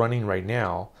that it's running right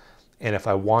now. And if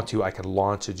I want to, I can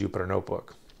launch a Jupyter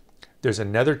notebook. There's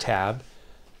another tab,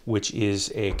 which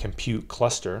is a compute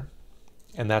cluster.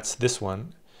 And that's this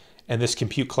one. And this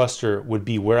compute cluster would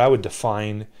be where I would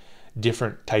define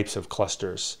different types of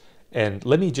clusters. And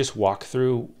let me just walk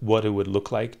through what it would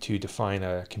look like to define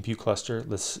a compute cluster.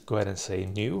 Let's go ahead and say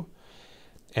new.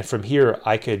 And from here,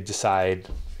 I could decide,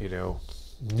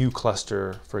 new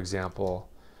cluster, for example,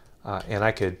 and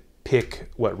I could pick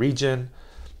what region,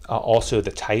 also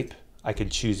the type. I can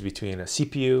choose between a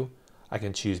CPU, I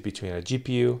can choose between a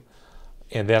GPU,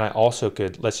 and then I also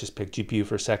could, let's just pick GPU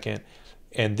for a second.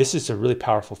 And this is a really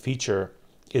powerful feature,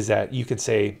 is that you can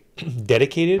say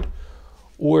dedicated,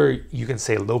 or you can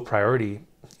say low priority.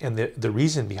 And the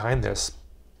reason behind this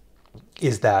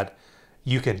is that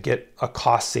you can get a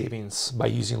cost savings by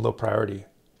using low priority.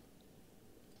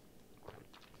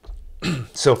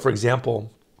 So for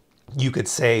example, You could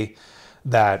say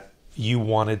that you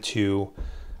wanted to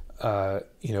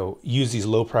use these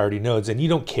low priority nodes, and you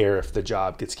don't care if the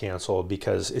job gets canceled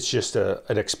because it's just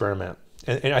an experiment.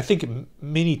 And I think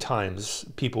many times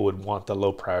people would want the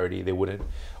low priority. They wouldn't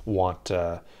want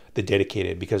the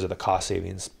dedicated because of the cost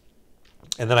savings.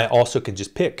 And then I also can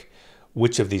just pick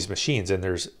which of these machines. And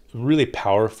there's really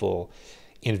powerful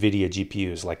NVIDIA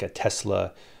GPUs like a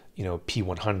Tesla,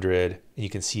 P100. And you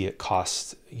can see it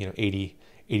costs,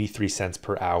 83 cents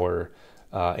per hour.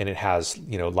 And it has,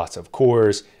 lots of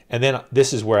cores. And then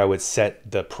this is where I would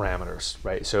set the parameters,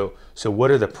 right? So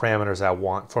what are the parameters I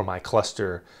want for my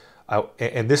cluster?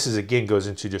 And this is, again, goes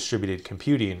into distributed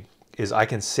computing, is I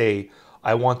can say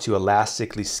I want to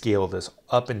elastically scale this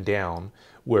up and down,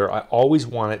 where I always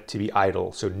want it to be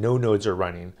idle, so no nodes are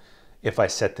running if I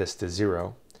set this to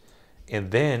 0.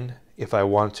 And then if I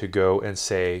want to go and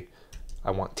say I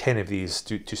want 10 of these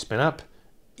to spin up,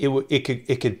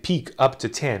 it could peak up to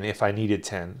 10 if I needed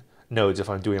 10 nodes if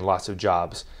I'm doing lots of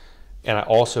jobs. And I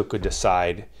also could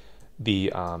decide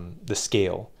the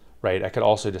scale, right? I could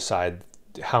also decide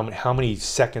how many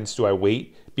seconds do I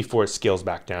wait before it scales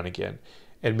back down again.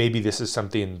 And maybe this is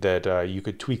something that you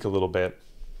could tweak a little bit.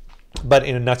 But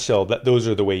in a nutshell, those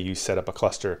are the way you set up a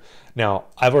cluster. Now,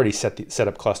 I've already set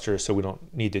up clusters, so we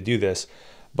don't need to do this.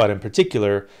 But in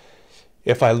particular,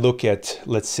 if I look at,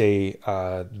 let's say,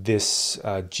 this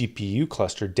GPU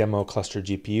cluster, demo cluster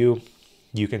GPU,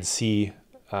 you can see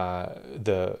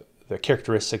the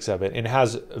characteristics of it. And it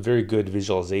has a very good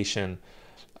visualization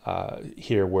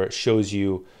here where it shows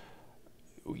you,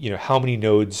 how many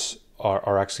nodes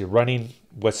are actually running,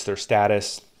 what's their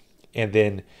status, and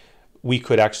then we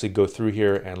could actually go through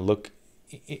here and look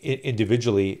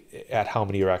individually at how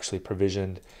many are actually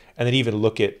provisioned, and then even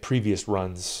look at previous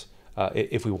runs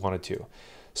if we wanted to.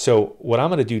 So what I'm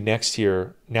going to do next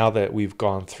here, now that we've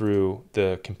gone through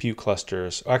the compute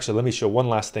clusters, actually let me show one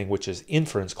last thing, which is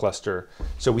inference cluster.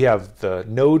 So we have the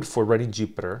node for running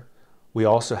Jupyter. We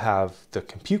also have the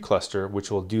compute cluster,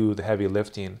 which will do the heavy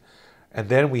lifting. And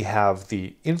then we have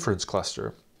the inference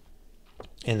cluster.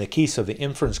 In the case of the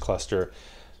inference cluster,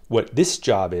 what this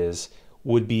job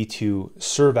would be to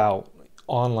serve out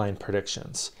online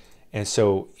predictions. And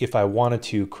so if I wanted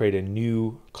to create a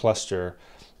new cluster,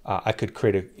 it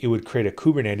would create a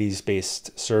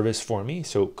Kubernetes-based service for me.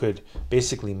 So it could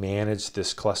basically manage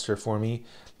this cluster for me,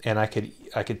 and I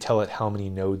could tell it how many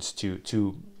nodes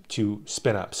to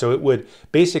spin up. So it would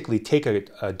basically take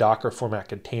a Docker format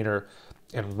container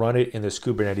and run it in this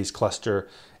Kubernetes cluster,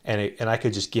 and I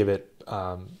could just give it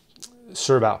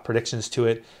serve out predictions to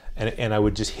it, and I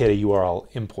would just hit a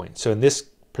URL endpoint. So in this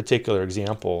particular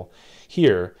example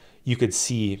here, you could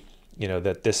see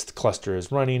that this cluster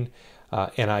is running,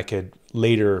 and I could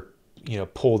later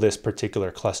pull this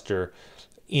particular cluster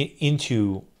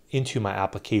into my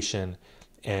application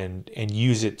and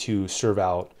use it to serve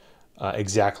out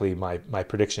exactly my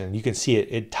prediction. And you can see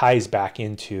it ties back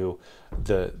into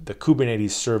the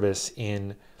Kubernetes service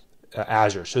in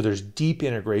Azure. So there's deep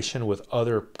integration with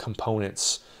other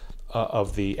components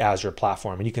of the Azure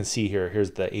platform. And you can see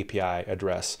here's the API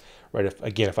address, right?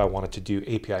 If I wanted to do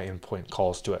API endpoint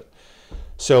calls to it.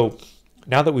 So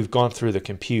now that we've gone through the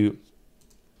compute,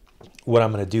 what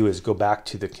I'm going to do is go back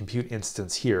to the compute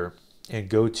instance here and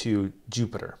go to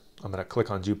Jupyter. I'm going to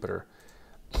click on Jupyter,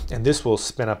 and this will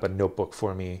spin up a notebook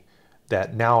for me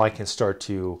that now I can start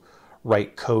to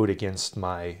write code against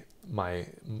my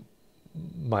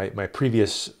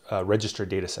previous registered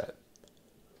data set.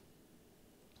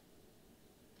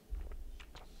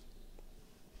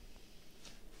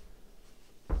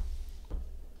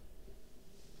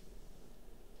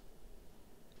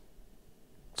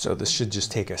 So this should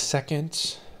just take a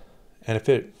second, and if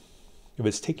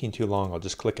it's taking too long, I'll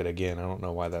just click it again. I don't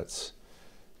know why that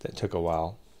took a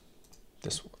while.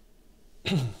 This one.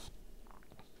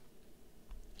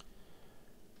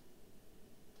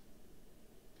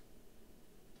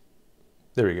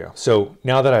 There we go. So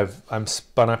now that I'm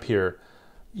spun up here,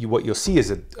 what you'll see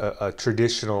is a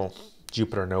traditional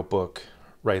Jupyter notebook,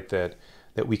 right? That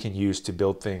we can use to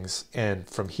build things. And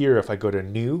from here, if I go to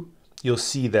New, you'll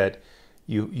see that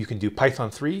you can do Python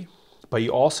 3, but you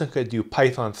also could do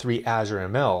Python 3 Azure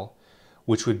ML,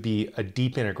 which would be a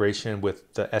deep integration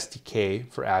with the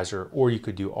SDK for Azure, or you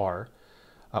could do R,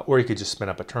 or you could just spin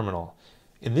up a terminal.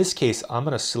 In this case, I'm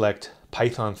going to select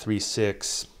Python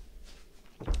 3.6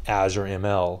 Azure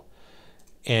ML.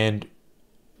 And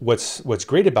what's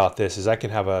great about this is I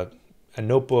can have a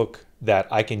notebook that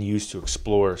I can use to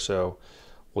explore. So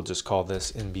we'll just call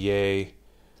this NBA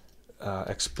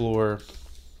Explore.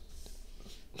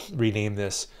 Rename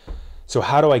this. So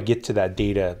how do I get to that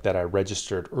data that I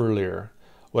registered earlier?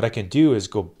 what I can do is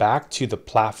go back to the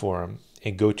platform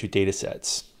and go to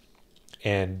datasets.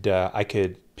 And I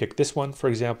could pick this one, for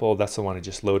example. That's the one I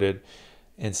just loaded,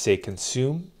 and say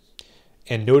consume.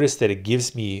 And notice that it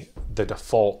gives me the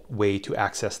default way to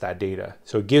access that data.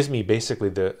 So it gives me basically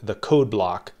the code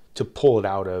block to pull it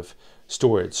out of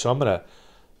storage. So I'm going to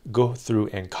go through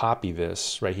and copy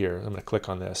this right here. I'm going to click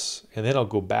on this, and then I'll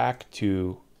go back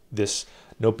to this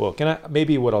notebook. And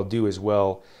maybe what I'll do as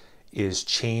well is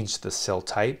change the cell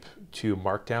type to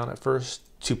Markdown at first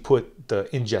to put the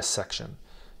ingest section.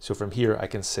 So from here I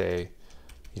can say,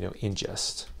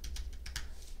 ingest,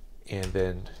 and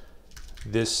then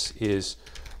this is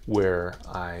where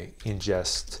I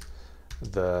ingest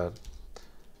the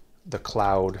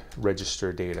cloud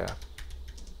register data.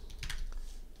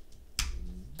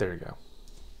 There you go.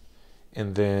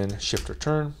 And then shift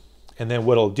return. And then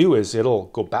what it'll do is it'll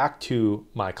go back to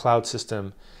my cloud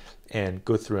system and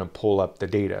go through and pull up the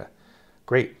data.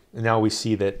 Great. And now we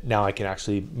see that now I can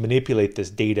actually manipulate this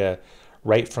data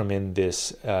right from in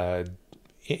this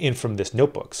from this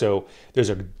notebook. So there's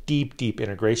a deep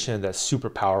integration that's super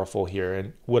powerful here.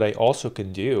 And what I also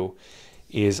can do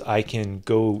is I can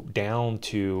go down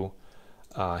to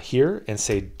here and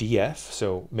say df,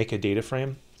 so make a data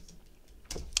frame,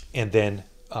 and then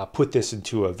put this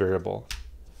into a variable.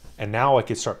 And now I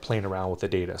could start playing around with the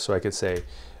data. So I could say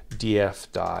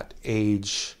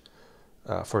df.age,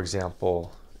 for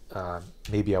example,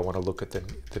 maybe I want to look at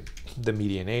the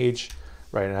median age,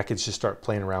 right? And I could just start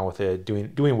playing around with it,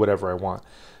 doing whatever I want.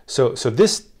 So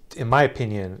this, in my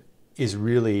opinion, is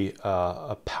really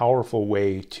a powerful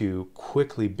way to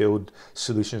quickly build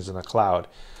solutions in the cloud.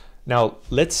 Now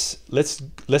let's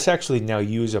actually now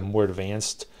use a more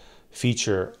advanced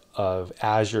feature of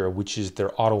Azure, which is their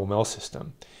AutoML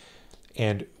system.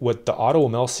 And what the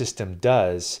AutoML system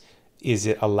does is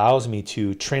it allows me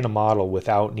to train a model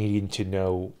without needing to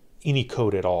know any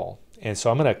code at all. And so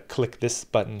I'm going to click this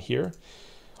button here,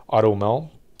 AutoML,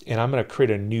 and I'm going to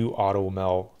create a new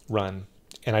AutoML run.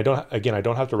 And I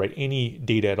don't have to write any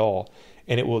data at all.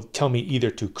 And it will tell me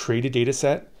either to create a data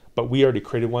set, but we already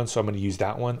created one, so I'm going to use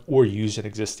that one, or use an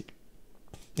existing.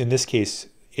 In this case,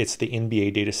 it's the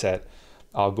NBA data set.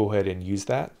 I'll go ahead and use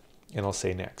that, and I'll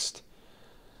say next.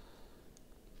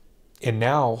 And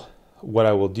now what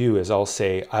I will do is I'll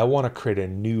say I want to create a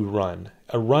new run.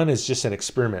 A run is just an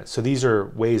experiment. So these are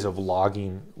ways of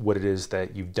logging what it is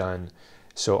that you've done.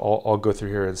 So I'll go through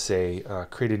here and say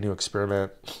create a new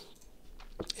experiment,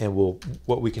 and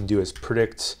what we can do is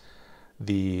predict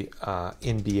the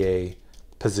NBA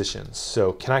positions.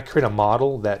 So can I create a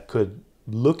model that could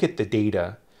look at the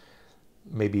data,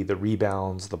 maybe the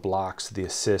rebounds, the blocks, the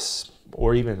assists,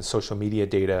 or even social media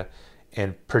data,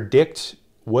 and predict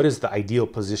what is the ideal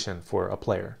position for a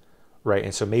player, right?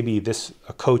 And so maybe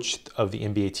a coach of the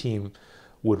NBA team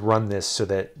would run this so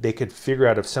that they could figure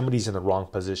out if somebody's in the wrong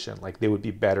position, like they would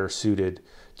be better suited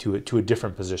to a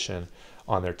different position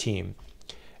on their team.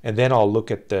 And then I'll look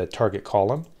at the target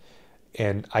column,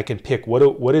 and I can pick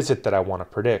what is it that I want to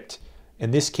predict.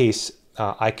 In this case,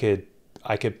 I could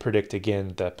predict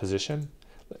again the position.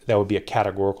 That would be a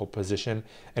categorical position.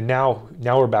 And now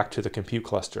we're back to the compute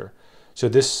cluster. So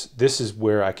this is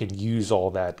where I can use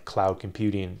all that cloud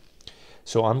computing.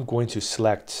 So I'm going to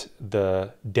select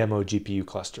the demo GPU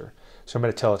cluster. So I'm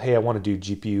going to tell it, hey, I want to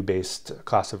do GPU-based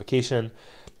classification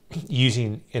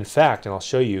using, in fact, and I'll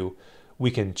show you, we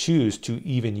can choose to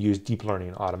even use deep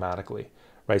learning automatically,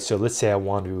 right? So let's say I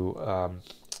want to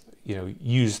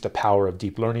use the power of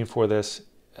deep learning for this.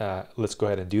 Let's go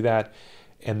ahead and do that.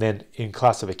 And then in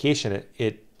classification,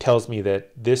 it tells me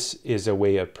that this is a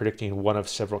way of predicting one of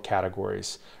several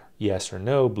categories, yes or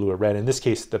no, blue or red. In this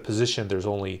case, the position, there's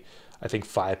only, I think,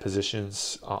 5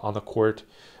 positions on the court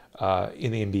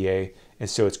in the NBA. And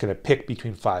so it's going to pick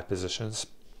between 5 positions.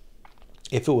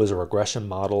 If it was a regression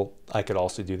model, I could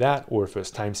also do that. Or if it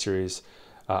was time series,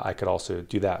 I could also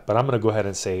do that. But I'm going to go ahead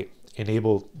and say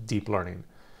enable deep learning.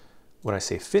 When I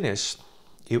say finish,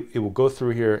 it will go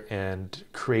through here and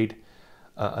create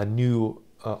a new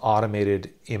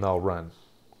automated ML run.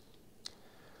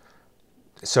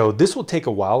 So this will take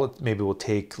a while. Maybe it will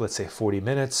take, let's say, 40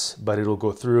 minutes, but it'll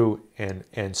go through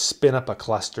and spin up a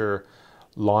cluster,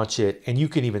 launch it, and you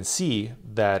can even see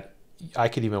that I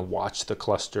could even watch the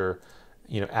cluster,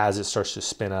 as it starts to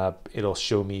spin up. It'll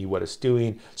show me what it's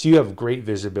doing. So you have great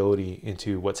visibility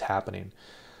into what's happening.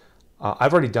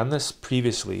 I've already done this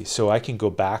previously, so I can go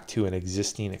back to an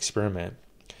existing experiment,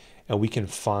 and we can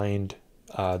find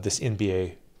this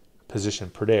NBA position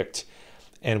predict.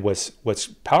 And what's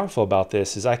powerful about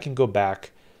this is I can go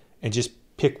back and just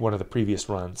pick one of the previous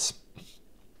runs.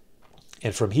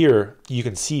 And from here, you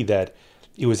can see that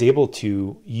it was able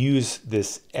to use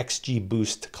this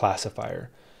XGBoost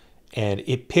classifier, and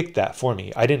it picked that for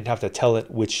me. I didn't have to tell it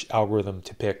which algorithm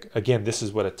to pick. Again, this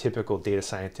is what a typical data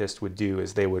scientist would do,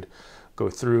 is they would go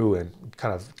through and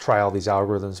kind of try all these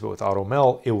algorithms, but with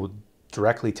AutoML, it will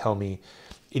directly tell me.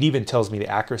 It even tells me the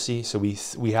accuracy. So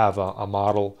we have a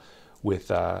model with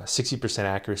 60%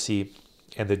 accuracy,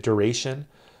 and the duration,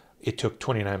 it took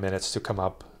 29 minutes to come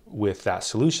up with that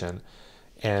solution.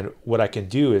 And what I can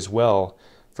do as well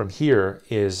from here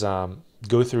is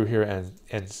go through here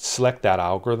and select that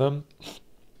algorithm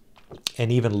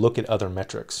and even look at other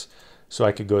metrics. So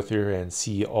I could go through and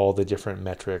see all the different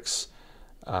metrics,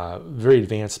 very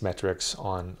advanced metrics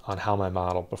on how my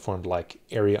model performed, like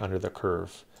area under the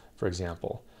curve, for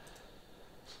example.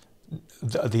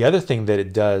 The other thing that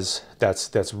it does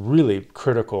that's really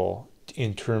critical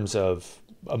in terms of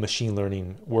a machine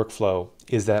learning workflow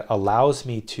is that allows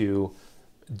me to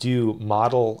do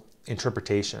model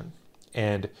interpretation.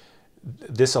 And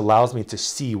this allows me to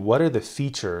see what are the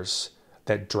features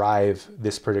that drive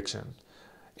this prediction.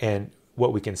 And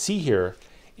what we can see here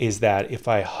is that if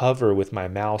I hover with my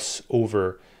mouse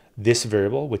over this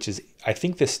variable, which is, I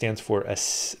think this stands for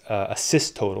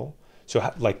assist total.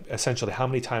 So like essentially how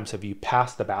many times have you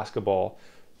passed the basketball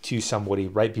to somebody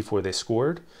right before they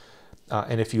scored?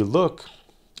 And if you look,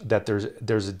 that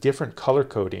there's a different color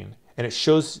coding, and it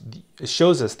shows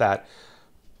us that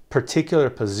particular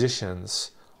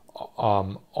positions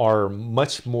are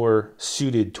much more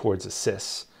suited towards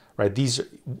assists, right? These,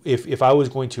 if I was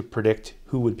going to predict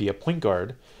who would be a point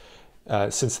guard,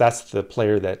 since that's the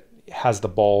player that has the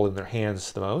ball in their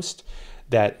hands the most,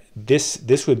 that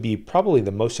this would be probably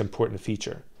the most important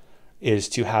feature, is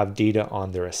to have data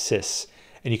on their assists.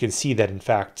 And you can see that in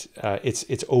fact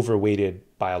it's overweighted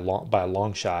by a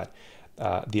long shot,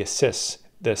 the assists.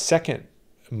 The second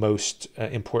most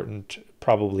important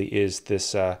probably is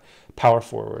this power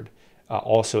forward.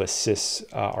 Also assists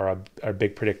are a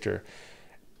big predictor.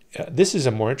 This is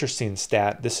a more interesting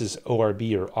stat. This is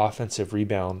ORB, or offensive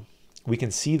rebound. We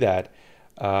can see that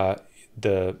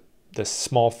the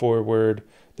small forward,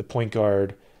 the point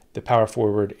guard, the power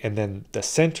forward, and then the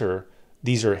center,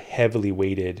 these are heavily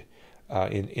weighted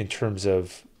in terms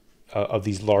of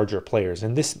these larger players.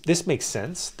 And this makes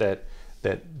sense that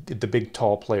the big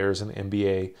tall players in the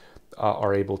NBA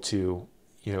are able to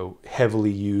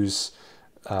heavily use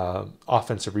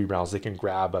offensive rebounds. They can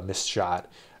grab a missed shot,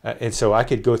 and so I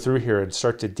could go through here and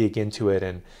start to dig into it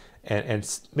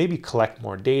and maybe collect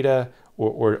more data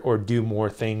or do more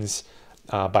things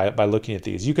by looking at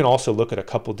these. You can also look at a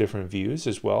couple different views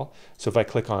as well. So if I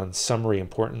click on summary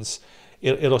importance,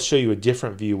 it'll show you a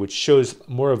different view, which shows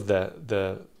more of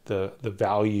the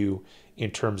value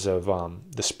in terms of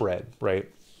the spread, right?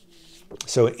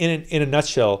 So in a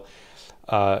nutshell,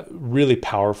 really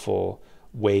powerful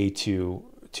way to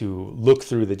look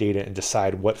through the data and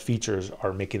decide what features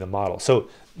are making the model. So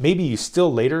maybe you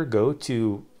still later go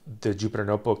to the Jupyter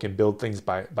Notebook and build things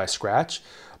by scratch,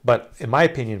 but in my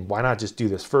opinion, why not just do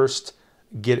this first,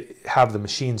 have the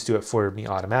machines do it for me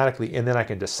automatically, and then I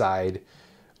can decide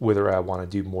whether I want to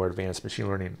do more advanced machine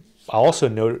learning. I'll also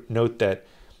note that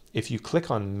if you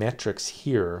click on metrics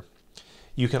here,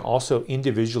 you can also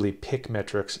individually pick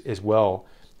metrics as well.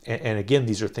 And again,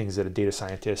 these are things that a data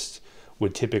scientist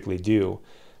would typically do.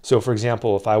 So for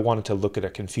example, if I wanted to look at a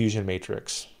confusion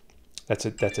matrix, that's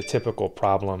a typical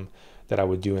problem that I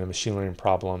would do in a machine learning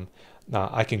problem. Now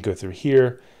I can go through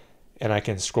here and I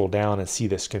can scroll down and see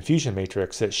this confusion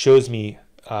matrix that shows me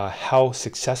how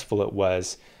successful it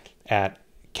was at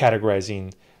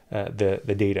categorizing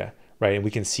the data, right? And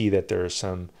we can see that there's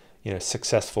some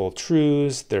successful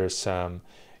truths, there's some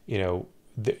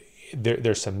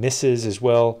there's some misses as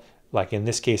well. Like in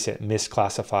this case, it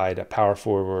misclassified a power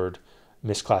forward,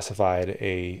 misclassified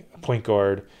a point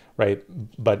guard, right?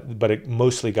 But it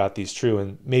mostly got these true.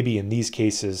 And maybe in these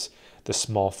cases, the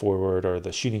small forward or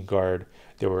the shooting guard,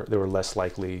 they were less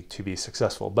likely to be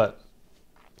successful. But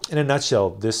in a nutshell,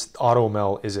 this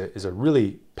AutoML is a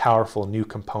really powerful new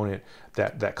component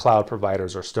that cloud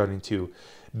providers are starting to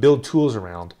build tools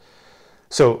around.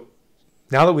 So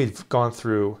now that we've gone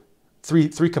through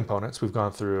three components, we've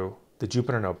gone through the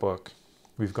Jupyter Notebook,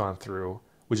 we've gone through,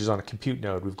 which is on a compute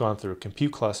node, we've gone through a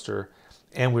compute cluster,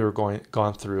 and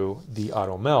gone through the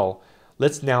AutoML.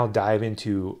 Let's now dive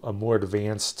into a more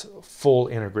advanced, full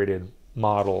integrated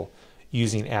model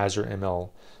using Azure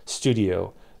ML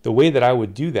Studio. The way that I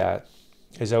would do that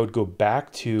is I would go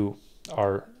back to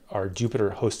our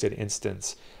Jupyter hosted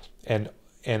instance. And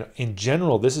in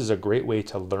general, this is a great way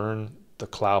to learn the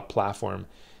cloud platform,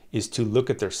 is to look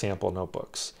at their sample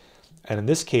notebooks. And in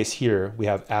this case here, we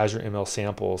have Azure ML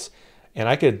samples, and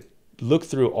I could look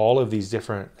through all of these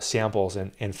different samples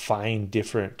and find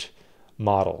different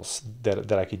models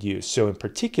that I could use. So in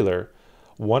particular,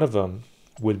 one of them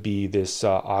would be this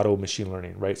auto machine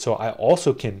learning, right? So I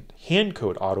also can hand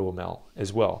code AutoML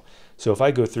as well. So if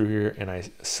I go through here and I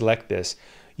select this,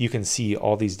 you can see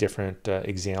all these different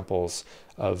examples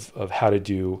of how to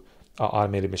do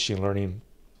automated machine learning.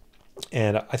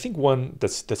 And I think one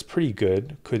that's pretty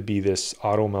good could be this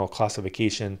AutoML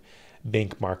classification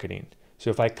bank marketing. So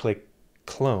if I click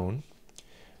clone,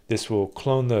 this will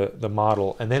clone the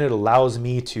model, and then it allows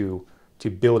me to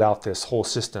build out this whole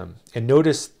system. And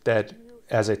notice that,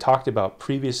 as I talked about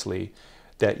previously,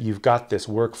 that you've got this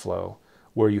workflow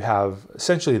where you have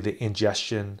essentially the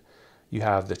ingestion, you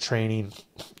have the training.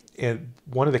 And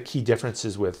one of the key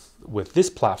differences with this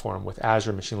platform, with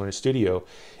Azure Machine Learning Studio,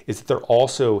 is that they're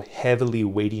also heavily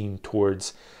weighting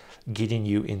towards getting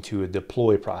you into a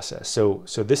deploy process. So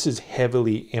this is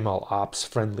heavily ML ops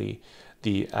friendly,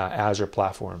 the Azure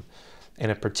platform.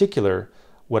 And in particular,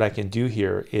 what I can do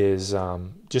here is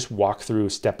just walk through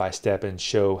step by step and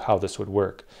show how this would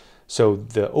work. So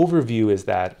the overview is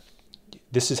that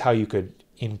this is how you could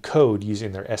encode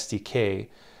using their SDK,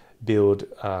 build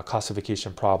a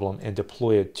classification problem and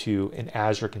deploy it to an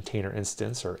Azure Container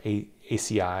Instance, or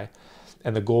ACI.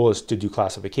 And the goal is to do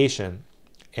classification.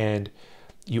 And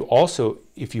you also,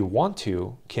 if you want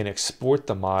to, can export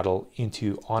the model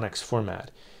into ONNX format.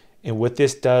 And what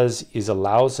this does is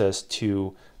allows us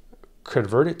to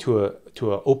convert it to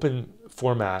a open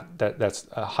format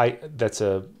that's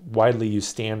a widely used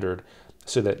standard,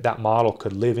 so that model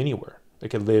could live anywhere. It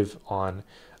could live on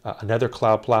another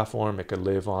cloud platform. It could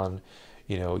live on,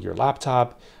 your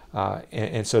laptop.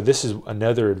 And so this is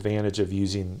another advantage of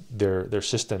using their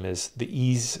system, is the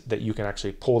ease that you can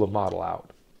actually pull the model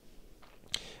out.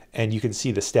 And you can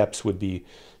see the steps would be: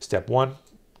 step 1,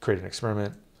 create an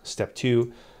experiment; step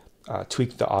 2,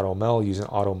 tweak the AutoML using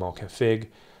AutoML config;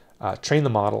 train the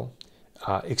model;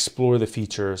 explore the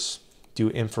features;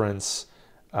 do inference;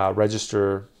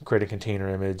 register, create a container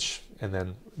image, and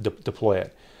then deploy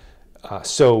it.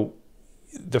 So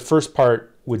the first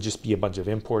part would just be a bunch of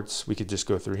imports. We could just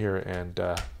go through here and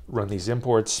run these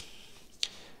imports.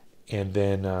 And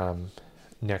then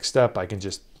next up, I can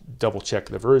just double check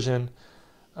the version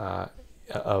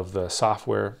of the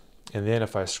software. And then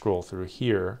if I scroll through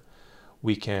here,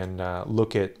 we can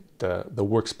look at the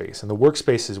workspace. And the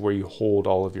workspace is where you hold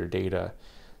all of your data.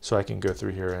 So I can go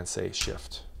through here and say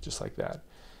shift, just like that.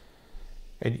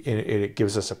 And it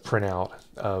gives us a printout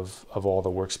of all the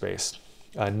workspace.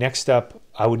 Next up,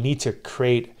 I would need to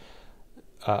create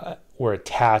or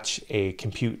attach a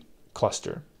compute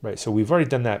cluster, right? So we've already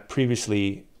done that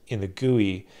previously in the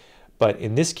GUI, but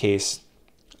in this case,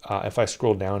 if I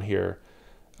scroll down here,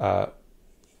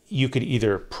 you could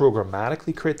either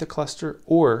programmatically create the cluster,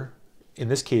 or in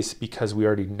this case, because we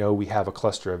already know we have a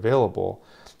cluster available,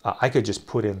 I could just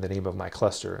put in the name of my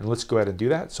cluster. And let's go ahead and do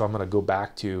that. So I'm going to go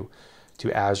back to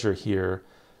Azure here,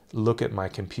 look at my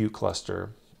compute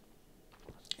cluster,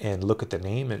 and look at the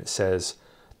name, and it says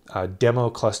demo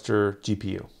cluster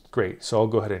GPU. Great. So I'll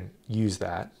go ahead and use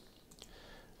that.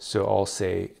 So I'll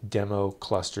say demo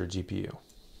cluster GPU.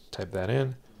 Type that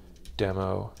in,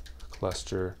 demo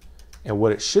cluster. And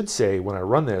what it should say when I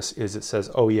run this is it says,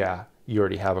 oh yeah, you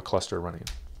already have a cluster running.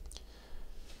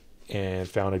 And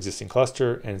found existing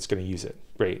cluster, and it's going to use it.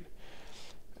 Great.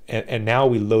 And now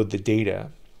we load the data.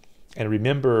 And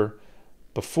remember,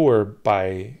 before,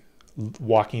 by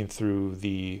walking through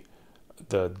the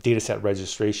dataset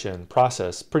registration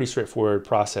process, pretty straightforward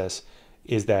process,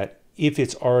 is that if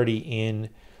it's already in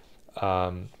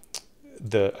a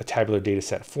tabular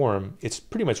dataset form, it's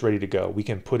pretty much ready to go. We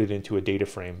can put it into a data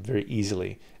frame very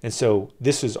easily. And so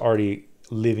this is already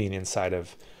living inside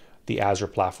of the Azure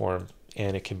platform,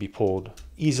 and it can be pulled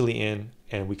easily in,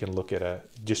 and we can look at a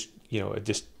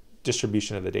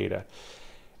distribution of the data.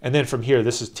 And then from here,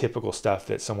 this is typical stuff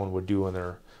that someone would do in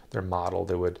their model.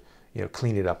 They would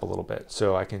clean it up a little bit.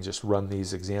 So I can just run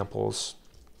these examples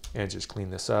and just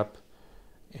clean this up,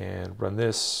 and run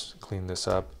this, clean this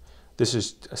up. This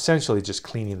is essentially just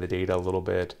cleaning the data a little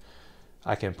bit.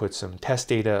 I can put some test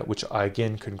data, which I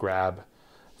again can grab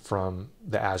from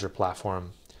the Azure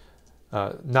platform.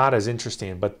 Not as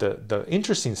interesting, but the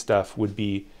interesting stuff would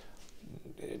be,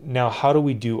 now how do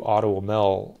we do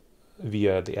AutoML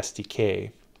via the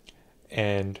SDK?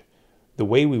 And the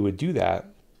way we would do that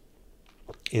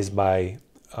is by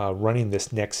running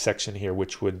this next section here,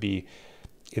 which would be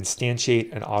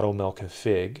instantiate an AutoML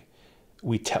config.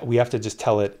 We have to just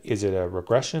tell it, is it a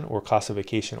regression or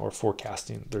classification or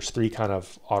forecasting? There's 3 kind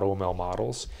of AutoML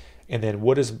models. And then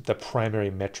what is the primary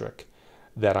metric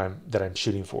that I'm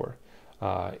shooting for?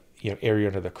 area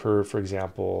under the curve, for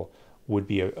example, would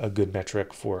be a good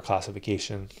metric for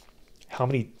classification. How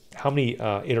many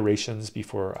iterations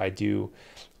before I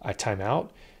time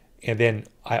out, and then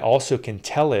I also can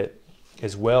tell it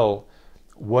as well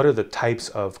what are the types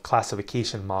of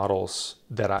classification models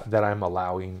that I'm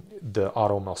allowing the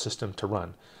AutoML system to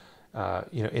run.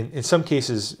 In some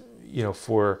cases,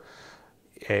 for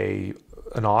an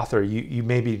author, you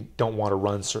maybe don't want to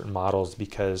run certain models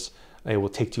because it will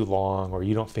take too long, or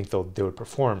you don't think they would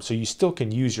perform. So you still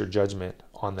can use your judgment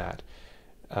on that.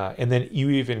 And then you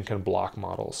even can block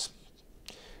models.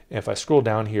 And if I scroll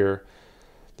down here,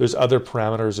 there's other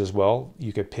parameters as well.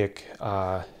 You could pick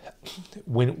how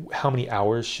many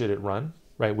hours should it run,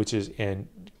 right? And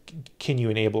can you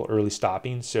enable early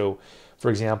stopping? So, for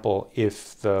example,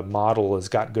 if the model has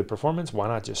got good performance, why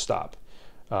not just stop?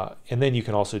 And then you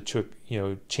can also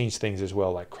change things as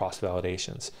well, like cross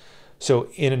validations. So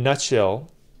in a nutshell,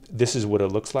 this is what it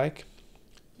looks like.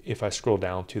 If I scroll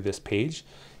down to this page,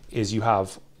 is you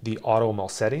have the AutoML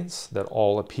settings that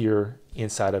all appear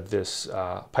inside of this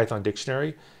Python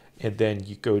dictionary, and then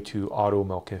you go to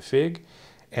AutoML config,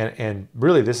 and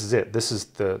really this is it. This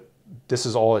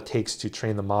is all it takes to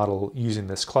train the model using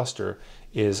this cluster.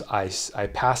 Is I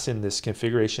pass in this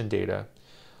configuration data.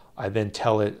 I then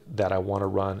tell it that I want to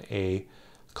run a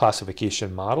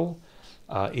classification model.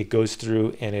 It goes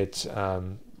through and it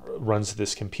runs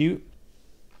this compute,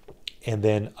 and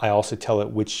then I also tell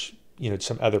it which,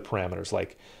 some other parameters,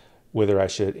 like whether I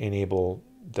should enable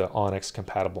the Onyx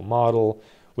compatible model,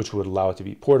 which would allow it to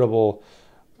be portable,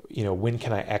 when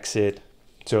can I exit.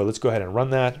 So let's go ahead and run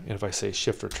that. And if I say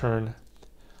shift return,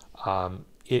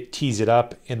 it tees it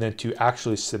up, and then to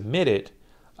actually submit it,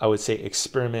 I would say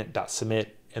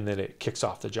experiment.submit, and then it kicks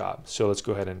off the job. So let's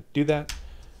go ahead and do that.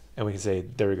 And we can say,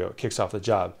 there we go, it kicks off the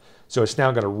job. So it's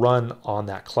now going to run on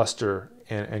that cluster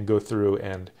and go through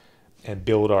and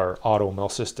build our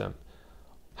AutoML system.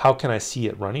 How can I see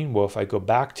it running? Well, if I go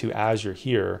back to Azure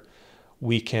here,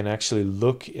 we can actually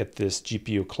look at this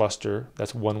GPU cluster.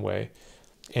 That's one way.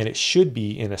 And it should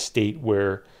be in a state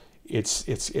where it's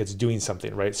doing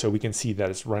something, right? So we can see that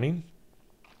it's running.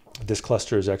 This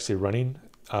cluster is actually running.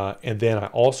 And then I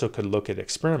also could look at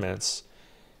experiments,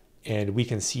 and we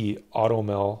can see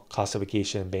AutoML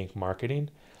classification bank marketing,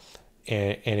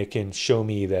 and it can show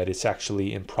me that it's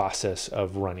actually in process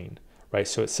of running, right?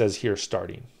 So it says here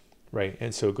starting, right?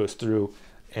 And so it goes through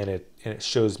and it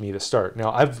shows me the start.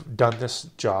 Now I've done this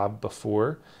job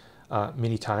before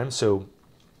many times, so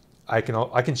I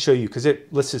can show you, because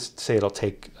let's just say it'll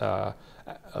take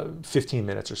 15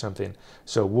 minutes or something.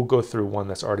 So we'll go through one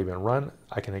that's already been run.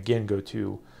 I can again go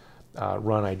to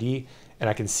run ID, and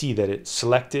I can see that it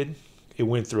selected, it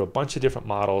went through a bunch of different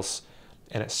models,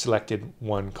 and it selected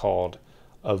one called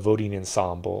a voting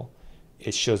ensemble.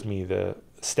 It shows me the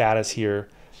status here,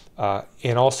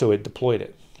 and also it deployed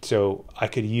it. So I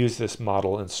could use this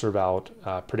model and serve out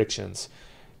predictions.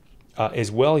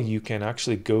 As well, you can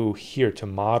actually go here to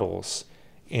models,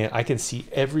 and I can see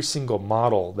every single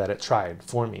model that it tried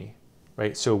for me,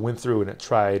 right? So it went through and it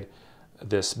tried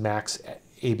this max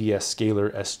ABS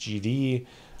scalar SGD,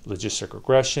 logistic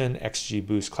regression,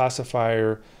 XGBoost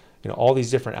classifier, all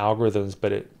these different algorithms,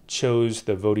 but it chose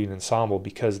the voting ensemble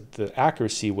because the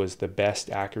accuracy was the best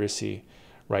accuracy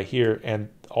right here, and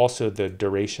also the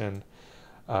duration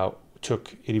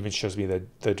it even shows me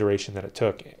the duration that it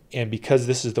took. And because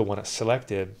this is the one it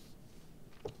selected,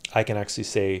 I can actually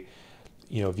say,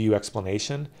 view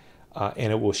explanation,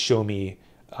 and it will show me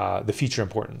the feature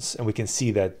importance. And we can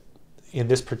see that in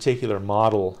this particular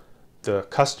model, the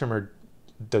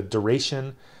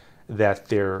duration that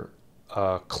their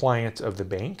client of the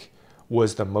bank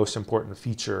was the most important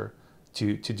feature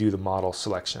to do the model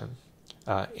selection.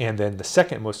 And then the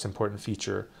second most important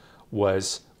feature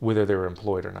was whether they were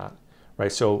employed or not,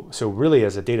 right? So really,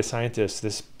 as a data scientist,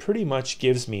 this pretty much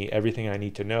gives me everything I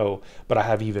need to know, but I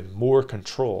have even more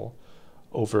control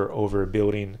over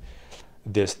building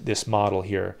this model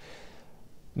here.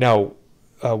 Now,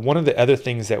 one of the other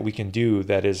things that we can do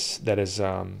that is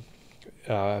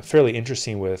fairly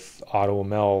interesting with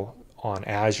AutoML on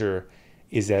Azure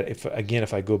is that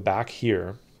if I go back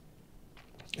here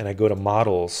and I go to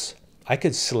models, I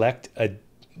could select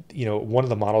one of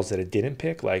the models that it didn't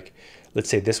pick, like let's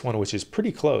say this one, which is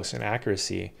pretty close in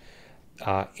accuracy,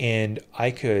 and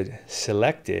I could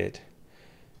select it,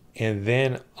 and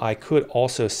then I could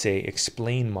also say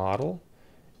explain model,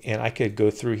 and I could go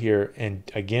through here and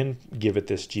again give it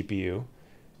this GPU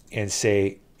and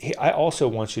say, hey, I also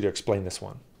want you to explain this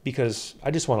one because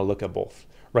I just want to look at both,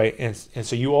 right? And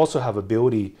so you also have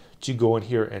ability to go in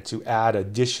here and to add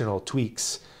additional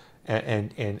tweaks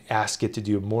and ask it to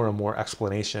do more and more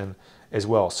explanation as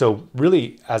well. So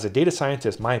really, as a data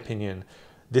scientist, my opinion,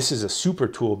 this is a super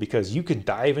tool because you can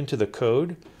dive into the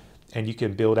code and you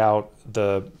can build out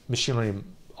the machine learning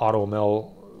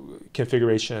AutoML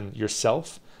configuration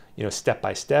yourself, step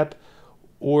by step,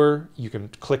 or you can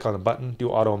click on a button, do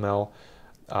AutoML,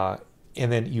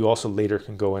 and then you also later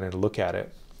can go in and look at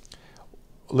it.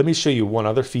 Let me show you one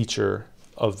other feature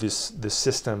of this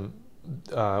system,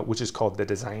 which is called the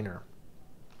designer.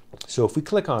 So if we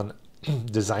click on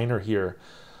designer here,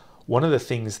 one of the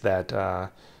things that's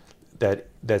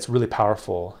really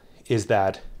powerful is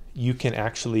that you can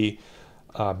actually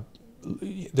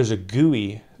there's a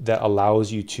GUI that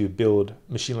allows you to build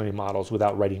machine learning models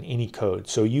without writing any code.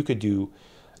 So you could do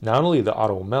not only the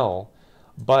AutoML,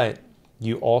 but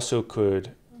you also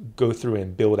could go through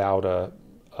and build out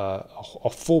a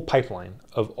full pipeline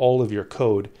of all of your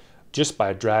code just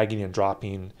by dragging and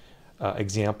dropping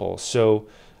examples. So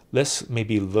let's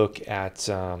maybe look at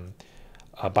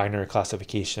a binary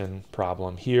classification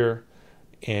problem here.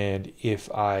 And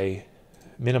if I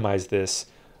minimize this,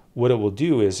 what it will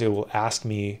do is it will ask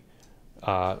me,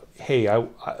 hey,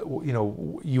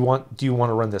 do you want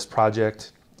to run this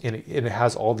project? And it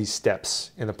has all these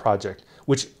steps in the project,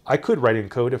 which I could write in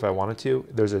code if I wanted to.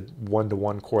 There's a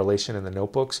one-to-one correlation in the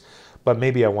notebooks, but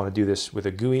maybe I want to do this with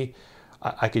a GUI.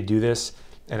 I could do this,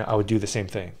 and I would do the same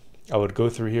thing. I would go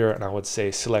through here and I would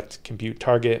say select compute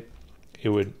target. It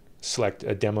would select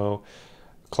a demo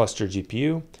cluster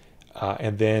GPU,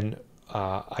 and then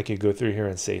I could go through here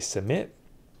and say submit.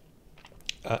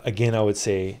 Again, I would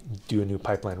say do a new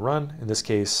pipeline run. In this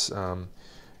case,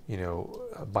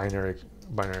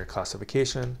 binary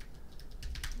classification,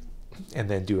 and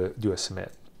then do a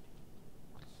submit.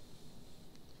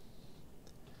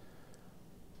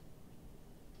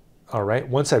 All right,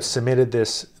 once I've submitted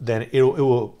this, then it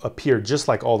will appear just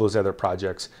like all those other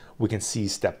projects. We can see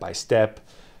step by step.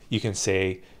 You can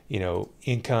say,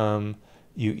 income.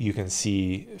 You can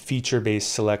see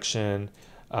feature-based selection.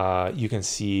 You can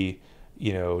see,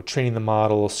 training the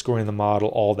model, scoring the model.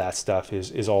 All that stuff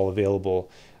is all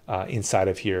available inside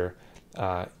of here.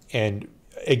 And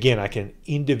again, I can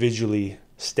individually,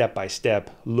 step by step,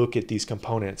 look at these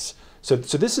components. So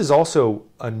this is also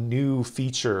a new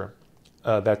feature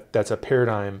that's a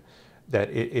paradigm that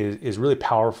is really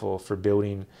powerful for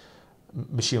building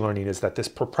machine learning, is that this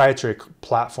proprietary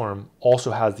platform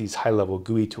also has these high-level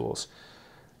GUI tools.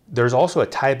 There's also a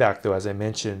tieback, though, as I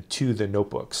mentioned, to the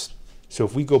notebooks. So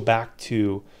if we go back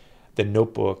to the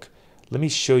notebook, let me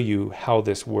show you how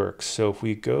this works. So if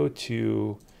we go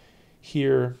to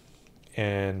here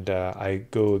and I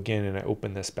go again and I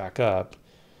open this back up,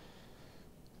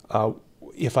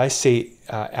 if I say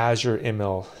Azure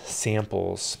ML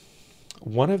samples,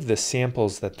 one of the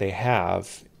samples that they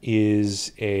have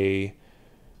is it's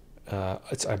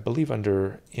I believe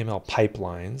under ML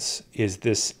pipelines, is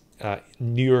this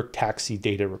New York taxi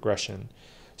data regression.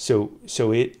 So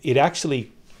it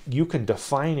actually, you can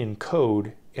define in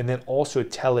code and then also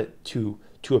tell it to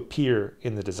appear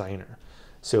in the designer.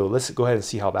 So let's go ahead and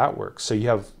see how that works. So you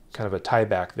have kind of a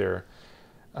tieback there,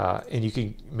 and you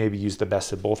can maybe use the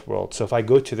best of both worlds. So if I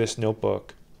go to this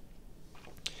notebook,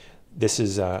 this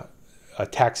is a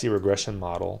taxi regression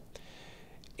model,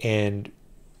 and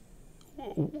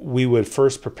we would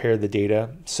first prepare the data.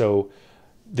 So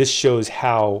this shows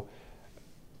how,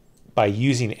 by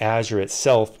using Azure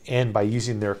itself and by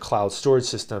using their cloud storage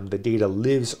system, the data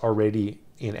lives already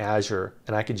in Azure,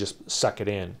 and I can just suck it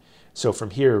in. So from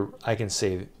here, I can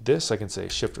say this, I can say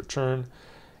shift return,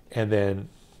 and then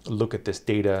look at this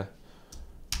data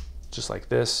just like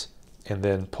this, and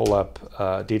then pull up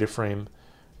a data frame,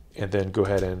 and then go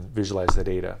ahead and visualize the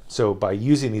data. So by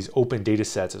using these open data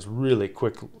sets, it's really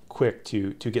quick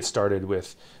to get started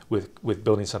with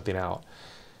building something out.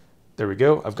 There we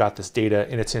go. I've got this data,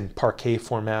 and it's in Parquet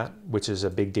format, which is a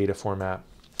big data format.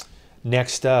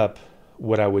 Next up,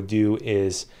 what I would do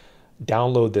is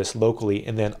download this locally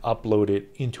and then upload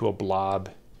it into a blob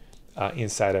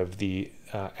inside of the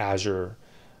Azure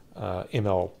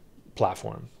ML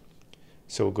platform.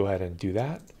 So we'll go ahead and do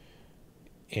that,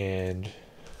 and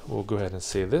we'll go ahead and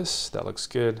save this. That looks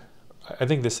good. I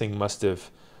think this thing must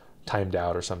have timed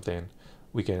out or something.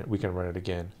 We can run it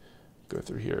again. Go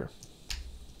through here,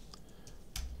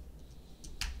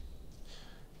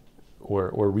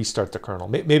 or restart the kernel.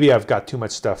 Maybe I've got too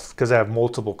much stuff because I have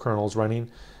multiple kernels running.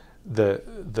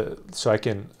 So I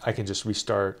can just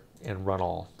restart and run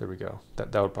all. There we go.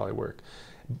 That would probably work.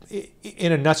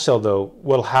 In a nutshell, though,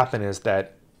 what'll happen is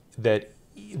that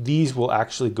these will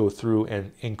actually go through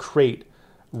and create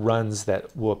runs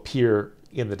that will appear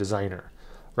in the designer.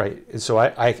 right? And so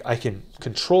I can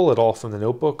control it all from the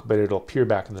notebook, but it'll appear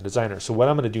back in the designer. So what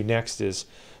I'm going to do next is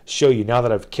show you, now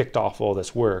that I've kicked off all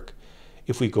this work,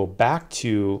 if we go back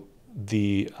to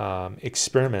the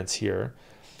experiments here,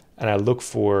 and I look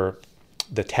for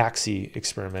the taxi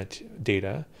experiment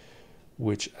data,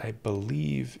 which I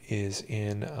believe is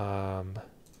in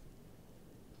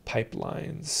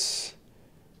pipelines.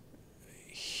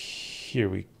 Here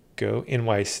we go,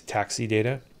 NY taxi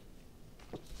data.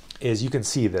 Is you can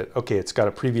see that, okay, it's got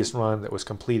a previous run that was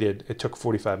completed. It took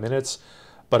 45 minutes.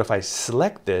 But if I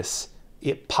select this,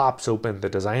 it pops open the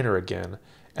designer again.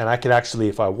 And I could actually,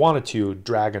 if I wanted to,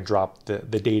 drag and drop the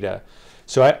data.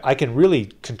 So I can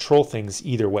really control things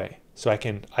either way. So I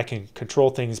can control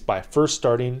things by first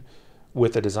starting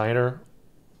with a designer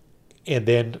and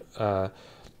then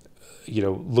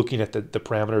looking at the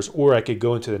parameters, or I could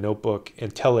go into the notebook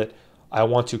and tell it I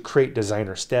want to create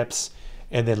designer steps.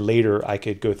 And then later I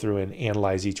could go through and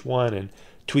analyze each one and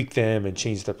tweak them and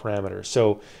change the parameters.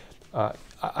 So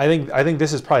I think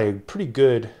this is probably a pretty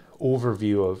good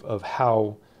overview of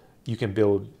how you can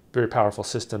build very powerful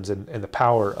systems and the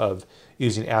power of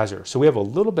using Azure. So we have a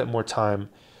little bit more time.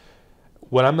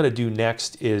 What I'm going to do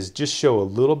next is just show a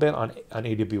little bit on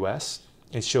AWS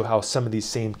and show how some of these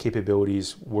same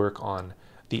capabilities work on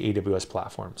the AWS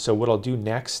platform. So what I'll do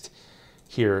next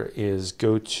here is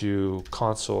go to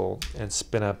console and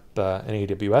spin up an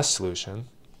AWS solution.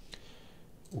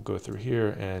 We'll go through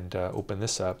here and open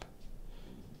this up.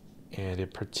 And in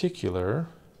particular,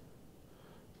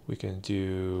 we can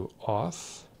do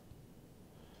auth.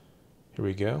 Here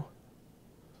we go.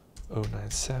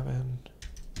 097.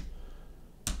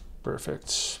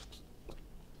 Perfect.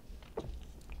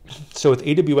 So with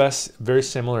AWS, very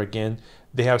similar again.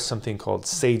 They have something called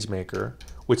Sagemaker,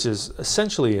 which is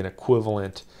essentially an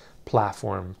equivalent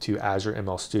platform to Azure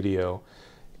ML Studio.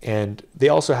 And they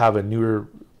also have a newer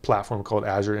platform called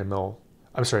Amazon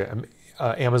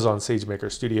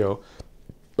SageMaker Studio.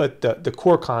 But the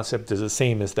core concept is the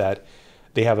same, as that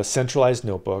they have a centralized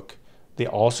notebook. They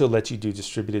also let you do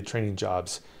distributed training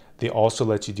jobs. They also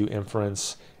let you do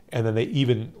inference. And then they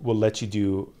even will let you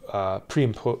do pre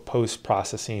and post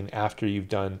processing after you've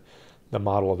done the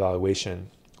model evaluation.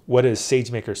 What does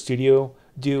SageMaker Studio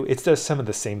do? It does some of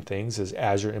the same things as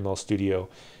Azure ML Studio,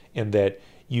 in that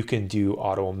you can do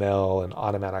AutoML and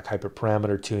automatic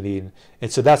hyperparameter tuning.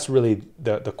 And so that's really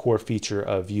the core feature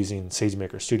of using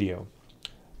SageMaker Studio.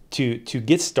 To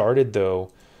get started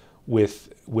though with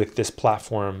this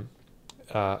platform,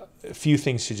 a few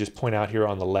things to just point out here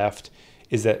on the left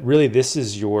is that really this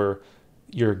is your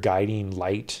guiding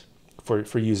light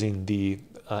for using the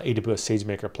AWS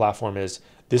SageMaker platform.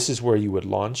 This is where you would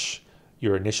launch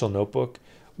your initial notebook.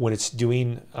 When it's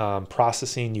doing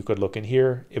processing, you could look in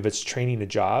here. If it's training a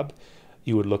job,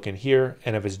 you would look in here.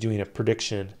 And if it's doing a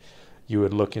prediction, you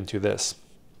would look into this.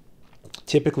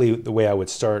 Typically, the way I would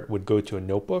start would go to a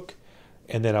notebook,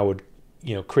 and then I would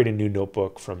create a new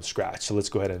notebook from scratch. So let's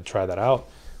go ahead and try that out.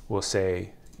 We'll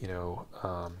say,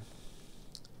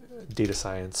 data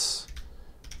science,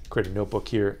 create a notebook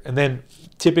here. And then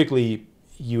typically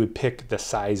you would pick the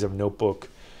size of notebook.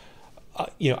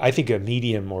 I think a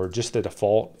medium or just the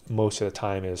default most of the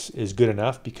time is good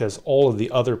enough, because all of the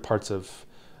other parts of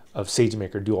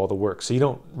SageMaker do all the work. So you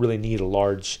don't really need a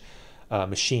large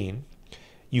machine.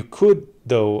 You could,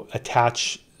 though,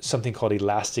 attach something called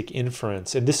elastic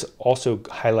inference. And this also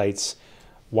highlights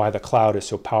why the cloud is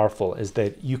so powerful, is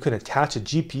that you can attach a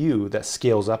GPU that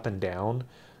scales up and down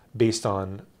based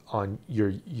on your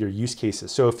use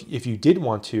cases. So if you did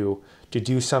want to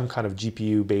do some kind of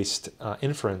GPU-based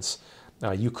inference,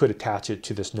 you could attach it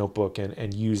to this notebook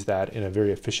and use that in a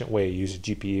very efficient way, use a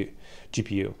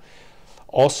GPU.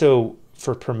 Also,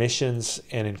 for permissions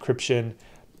and encryption,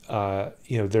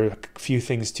 there are a few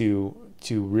things to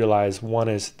realize. One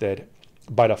is that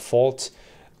by default,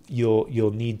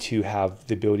 you'll need to have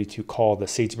the ability to call the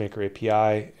SageMaker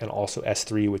API and also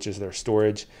S3, which is their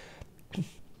storage.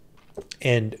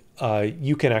 And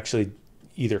you can actually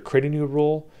either create a new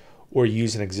role or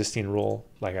use an existing role.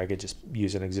 Like I could just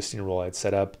use an existing role I'd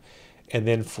set up. And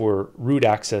then for root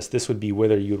access, this would be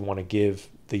whether you would want to give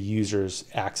the users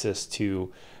access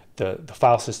to the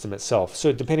file system itself.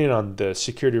 So depending on the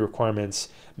security requirements,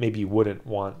 maybe you wouldn't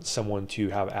want someone to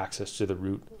have access to the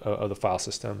root of the file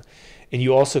system. And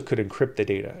you also could encrypt the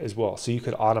data as well. So you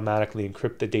could automatically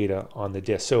encrypt the data on the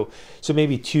disk. So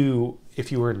maybe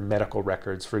if you were in medical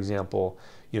records, for example,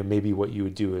 maybe what you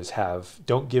would do is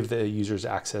don't give the users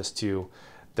access to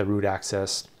the root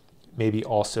access. Maybe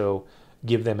also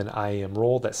give them an IAM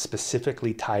role that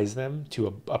specifically ties them to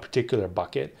a particular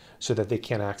bucket so that they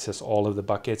can access all of the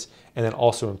buckets, and then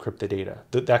also encrypt the data.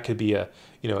 That could be a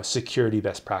security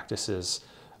best practices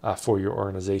for your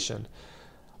organization.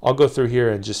 I'll go through here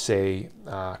and just say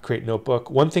create notebook.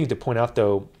 One thing to point out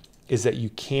though is that you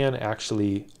can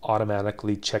actually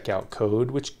automatically check out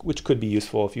code, which could be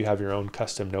useful if you have your own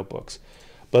custom notebooks.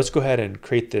 But let's go ahead and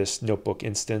create this notebook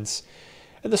instance.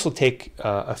 And this will take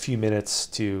a few minutes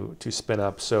to spin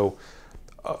up. So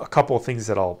a couple of things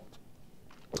that I'll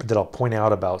point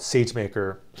out about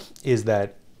SageMaker is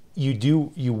that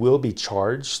you will be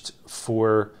charged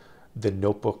for the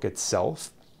notebook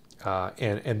itself.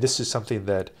 And this is something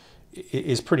that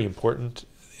is pretty important,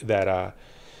 that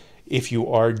if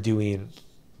you are doing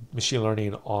machine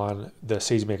learning on the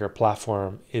SageMaker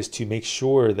platform, is to make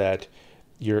sure that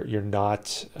you're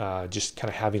not just kind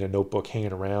of having a notebook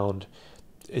hanging around.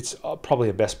 It's probably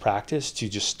a best practice to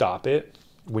just stop it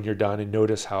when you're done, and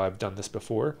notice how I've done this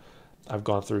before. I've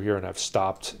gone through here and I've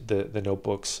stopped the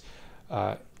notebooks.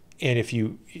 And if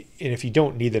you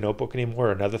don't need the notebook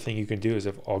anymore, another thing you can do is,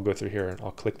 if I'll go through here and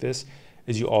I'll click this,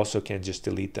 is you also can just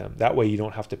delete them. That way you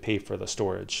don't have to pay for the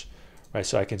storage, right?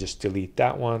 So I can just delete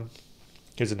that one.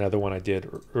 Here's another one I did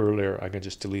earlier. I can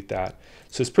just delete that.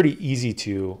 So it's pretty easy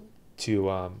to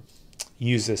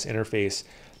use this interface,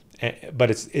 but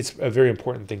it's a very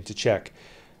important thing to check.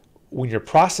 When you're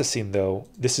processing though,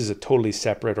 this is a totally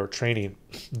separate, or training,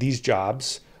 these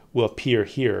jobs will appear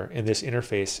here in this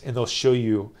interface, and they'll show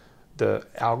you the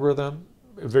algorithm,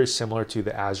 very similar to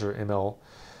the Azure ML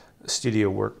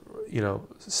Studio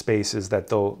space, is that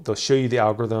they'll show you the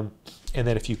algorithm, and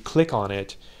then if you click on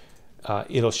it,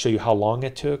 it'll show you how long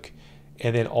it took,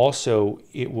 and then also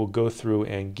it will go through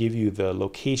and give you the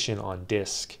location on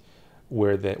disk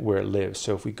where it lives.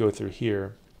 So if we go through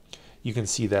here, you can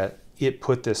see that it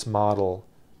put this model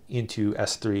into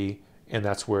S3, and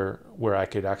that's where I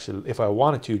could actually, if I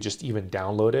wanted to, just even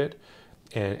download it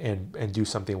and do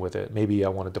something with it. Maybe I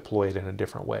want to deploy it in a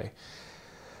different way.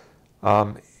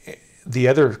 The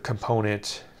other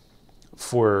component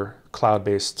for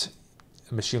cloud-based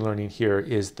machine learning here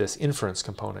is this inference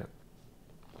component.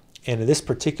 And in this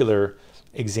particular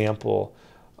example,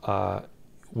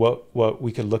 what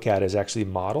we could look at is actually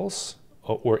models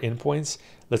or endpoints.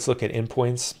 Let's look at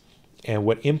endpoints. And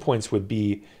what endpoints would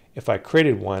be, if I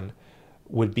created one,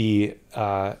 would be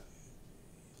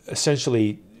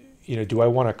essentially, do I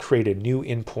want to create a new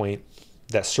endpoint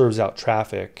that serves out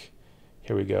traffic?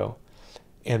 Here we go.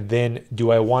 And then do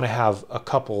I want to have a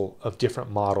couple of different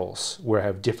models where I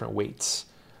have different weights?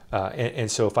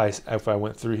 And so if I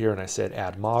went through here and I said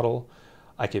add model,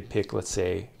 I could pick, let's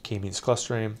say, k-means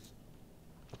clustering.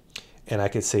 And I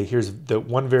could say, here's the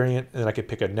one variant, and then I could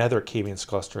pick another k-means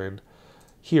clustering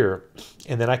here.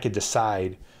 And then I could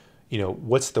decide,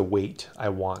 what's the weight I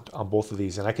want on both of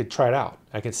these. And I could try it out.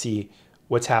 I can see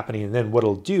what's happening. And then what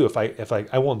it'll do, if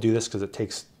I won't do this because it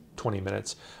takes 20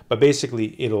 minutes, but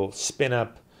basically it'll spin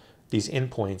up these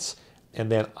endpoints,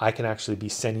 and then I can actually be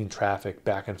sending traffic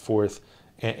back and forth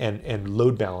and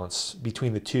load balance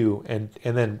between the two, and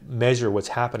then measure what's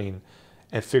happening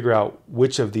and figure out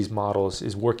which of these models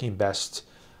is working best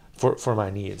for my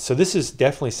needs. So this is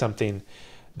definitely something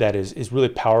that is really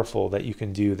powerful that you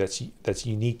can do, that's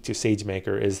unique to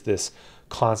SageMaker, is this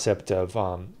concept of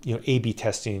A/B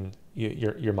testing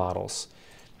your models.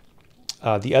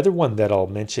 The other one that I'll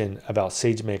mention about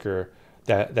SageMaker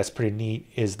that's pretty neat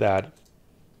is that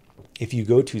if you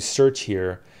go to search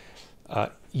here,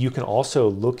 you can also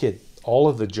look at all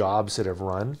of the jobs that have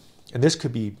run. And this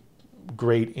could be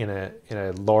great in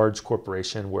a large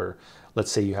corporation where,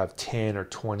 let's say, you have 10 or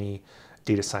 20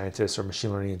 data scientists or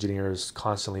machine learning engineers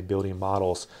constantly building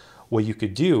models. What you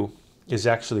could do is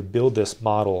actually build this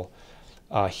model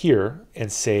here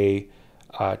and say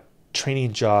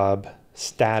training job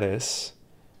status,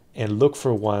 and look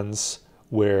for ones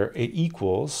where it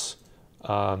equals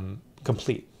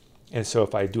complete. And so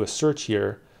if I do a search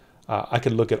here, I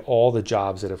could look at all the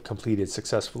jobs that have completed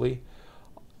successfully.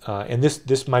 And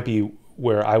this might be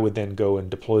where I would then go and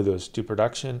deploy those to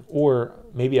production, or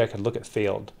maybe I could look at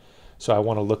failed. So I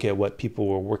want to look at what people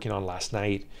were working on last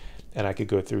night, and I could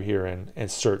go through here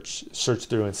and search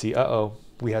through and see,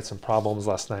 we had some problems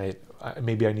last night.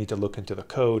 Maybe I need to look into the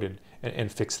code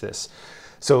and fix this.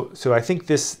 So I think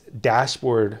this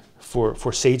dashboard for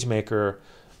SageMaker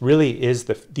really is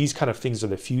these kind of things are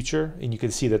the future, and you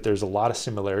can see that there's a lot of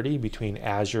similarity between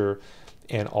Azure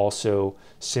and also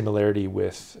similarity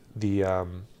with the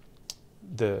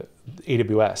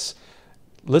AWS.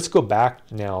 Let's go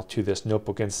back now to this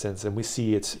notebook instance, and we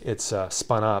see it's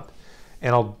spun up,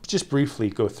 and I'll just briefly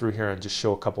go through here and just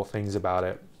show a couple things about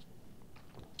it.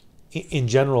 in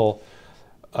general,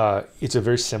 it's a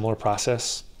very similar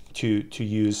process to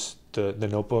use the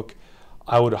notebook.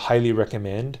 I would highly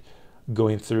recommend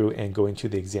going through and going to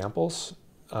the examples.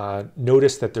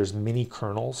 Notice that there's mini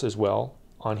kernels as well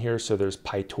on here. So there's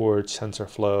PyTorch,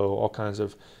 TensorFlow, all kinds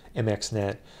of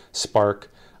MXNet,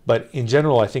 Spark. But in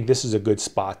general, I think this is a good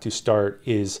spot to start,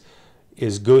 is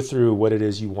go through what it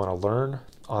is you want to learn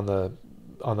on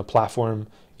the platform.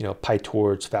 You know,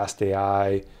 PyTorch,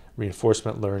 FastAI,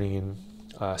 reinforcement learning,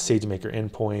 SageMaker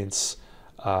endpoints,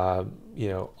 you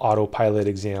know, autopilot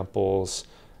examples.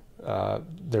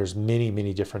 There's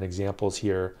many different examples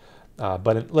here.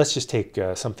 But let's just take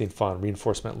something fun,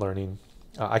 reinforcement learning.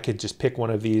 I could just pick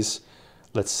one of these.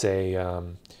 Let's say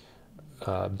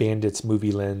Bandit's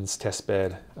movie lens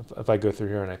testbed. If I go through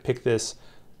here and I pick this,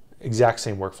 exact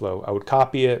same workflow. I would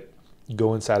copy it,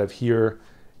 go inside of here,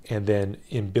 and then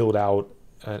build out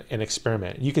an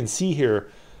experiment. You can see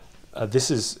here, this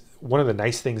is one of the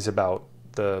nice things about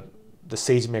the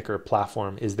SageMaker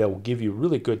platform, is they'll give you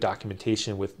really good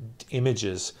documentation with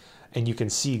images, and you can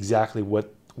see exactly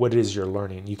what it is you're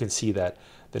learning. You can see that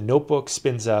the notebook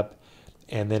spins up,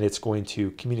 and then it's going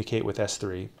to communicate with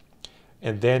S3.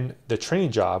 And then the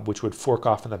training job, which would fork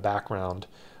off in the background,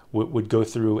 would go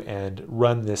through and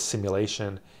run this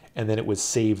simulation, and then it would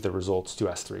save the results to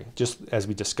S3, just as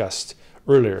we discussed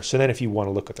earlier. So then if you want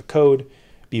to look at the code,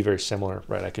 be very similar,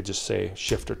 right? I could just say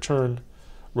shift or turn,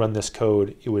 run this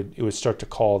code. It would start to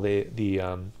call the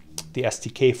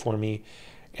SDK for me,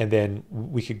 and then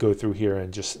we could go through here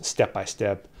and just step by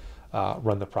step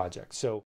run the project. So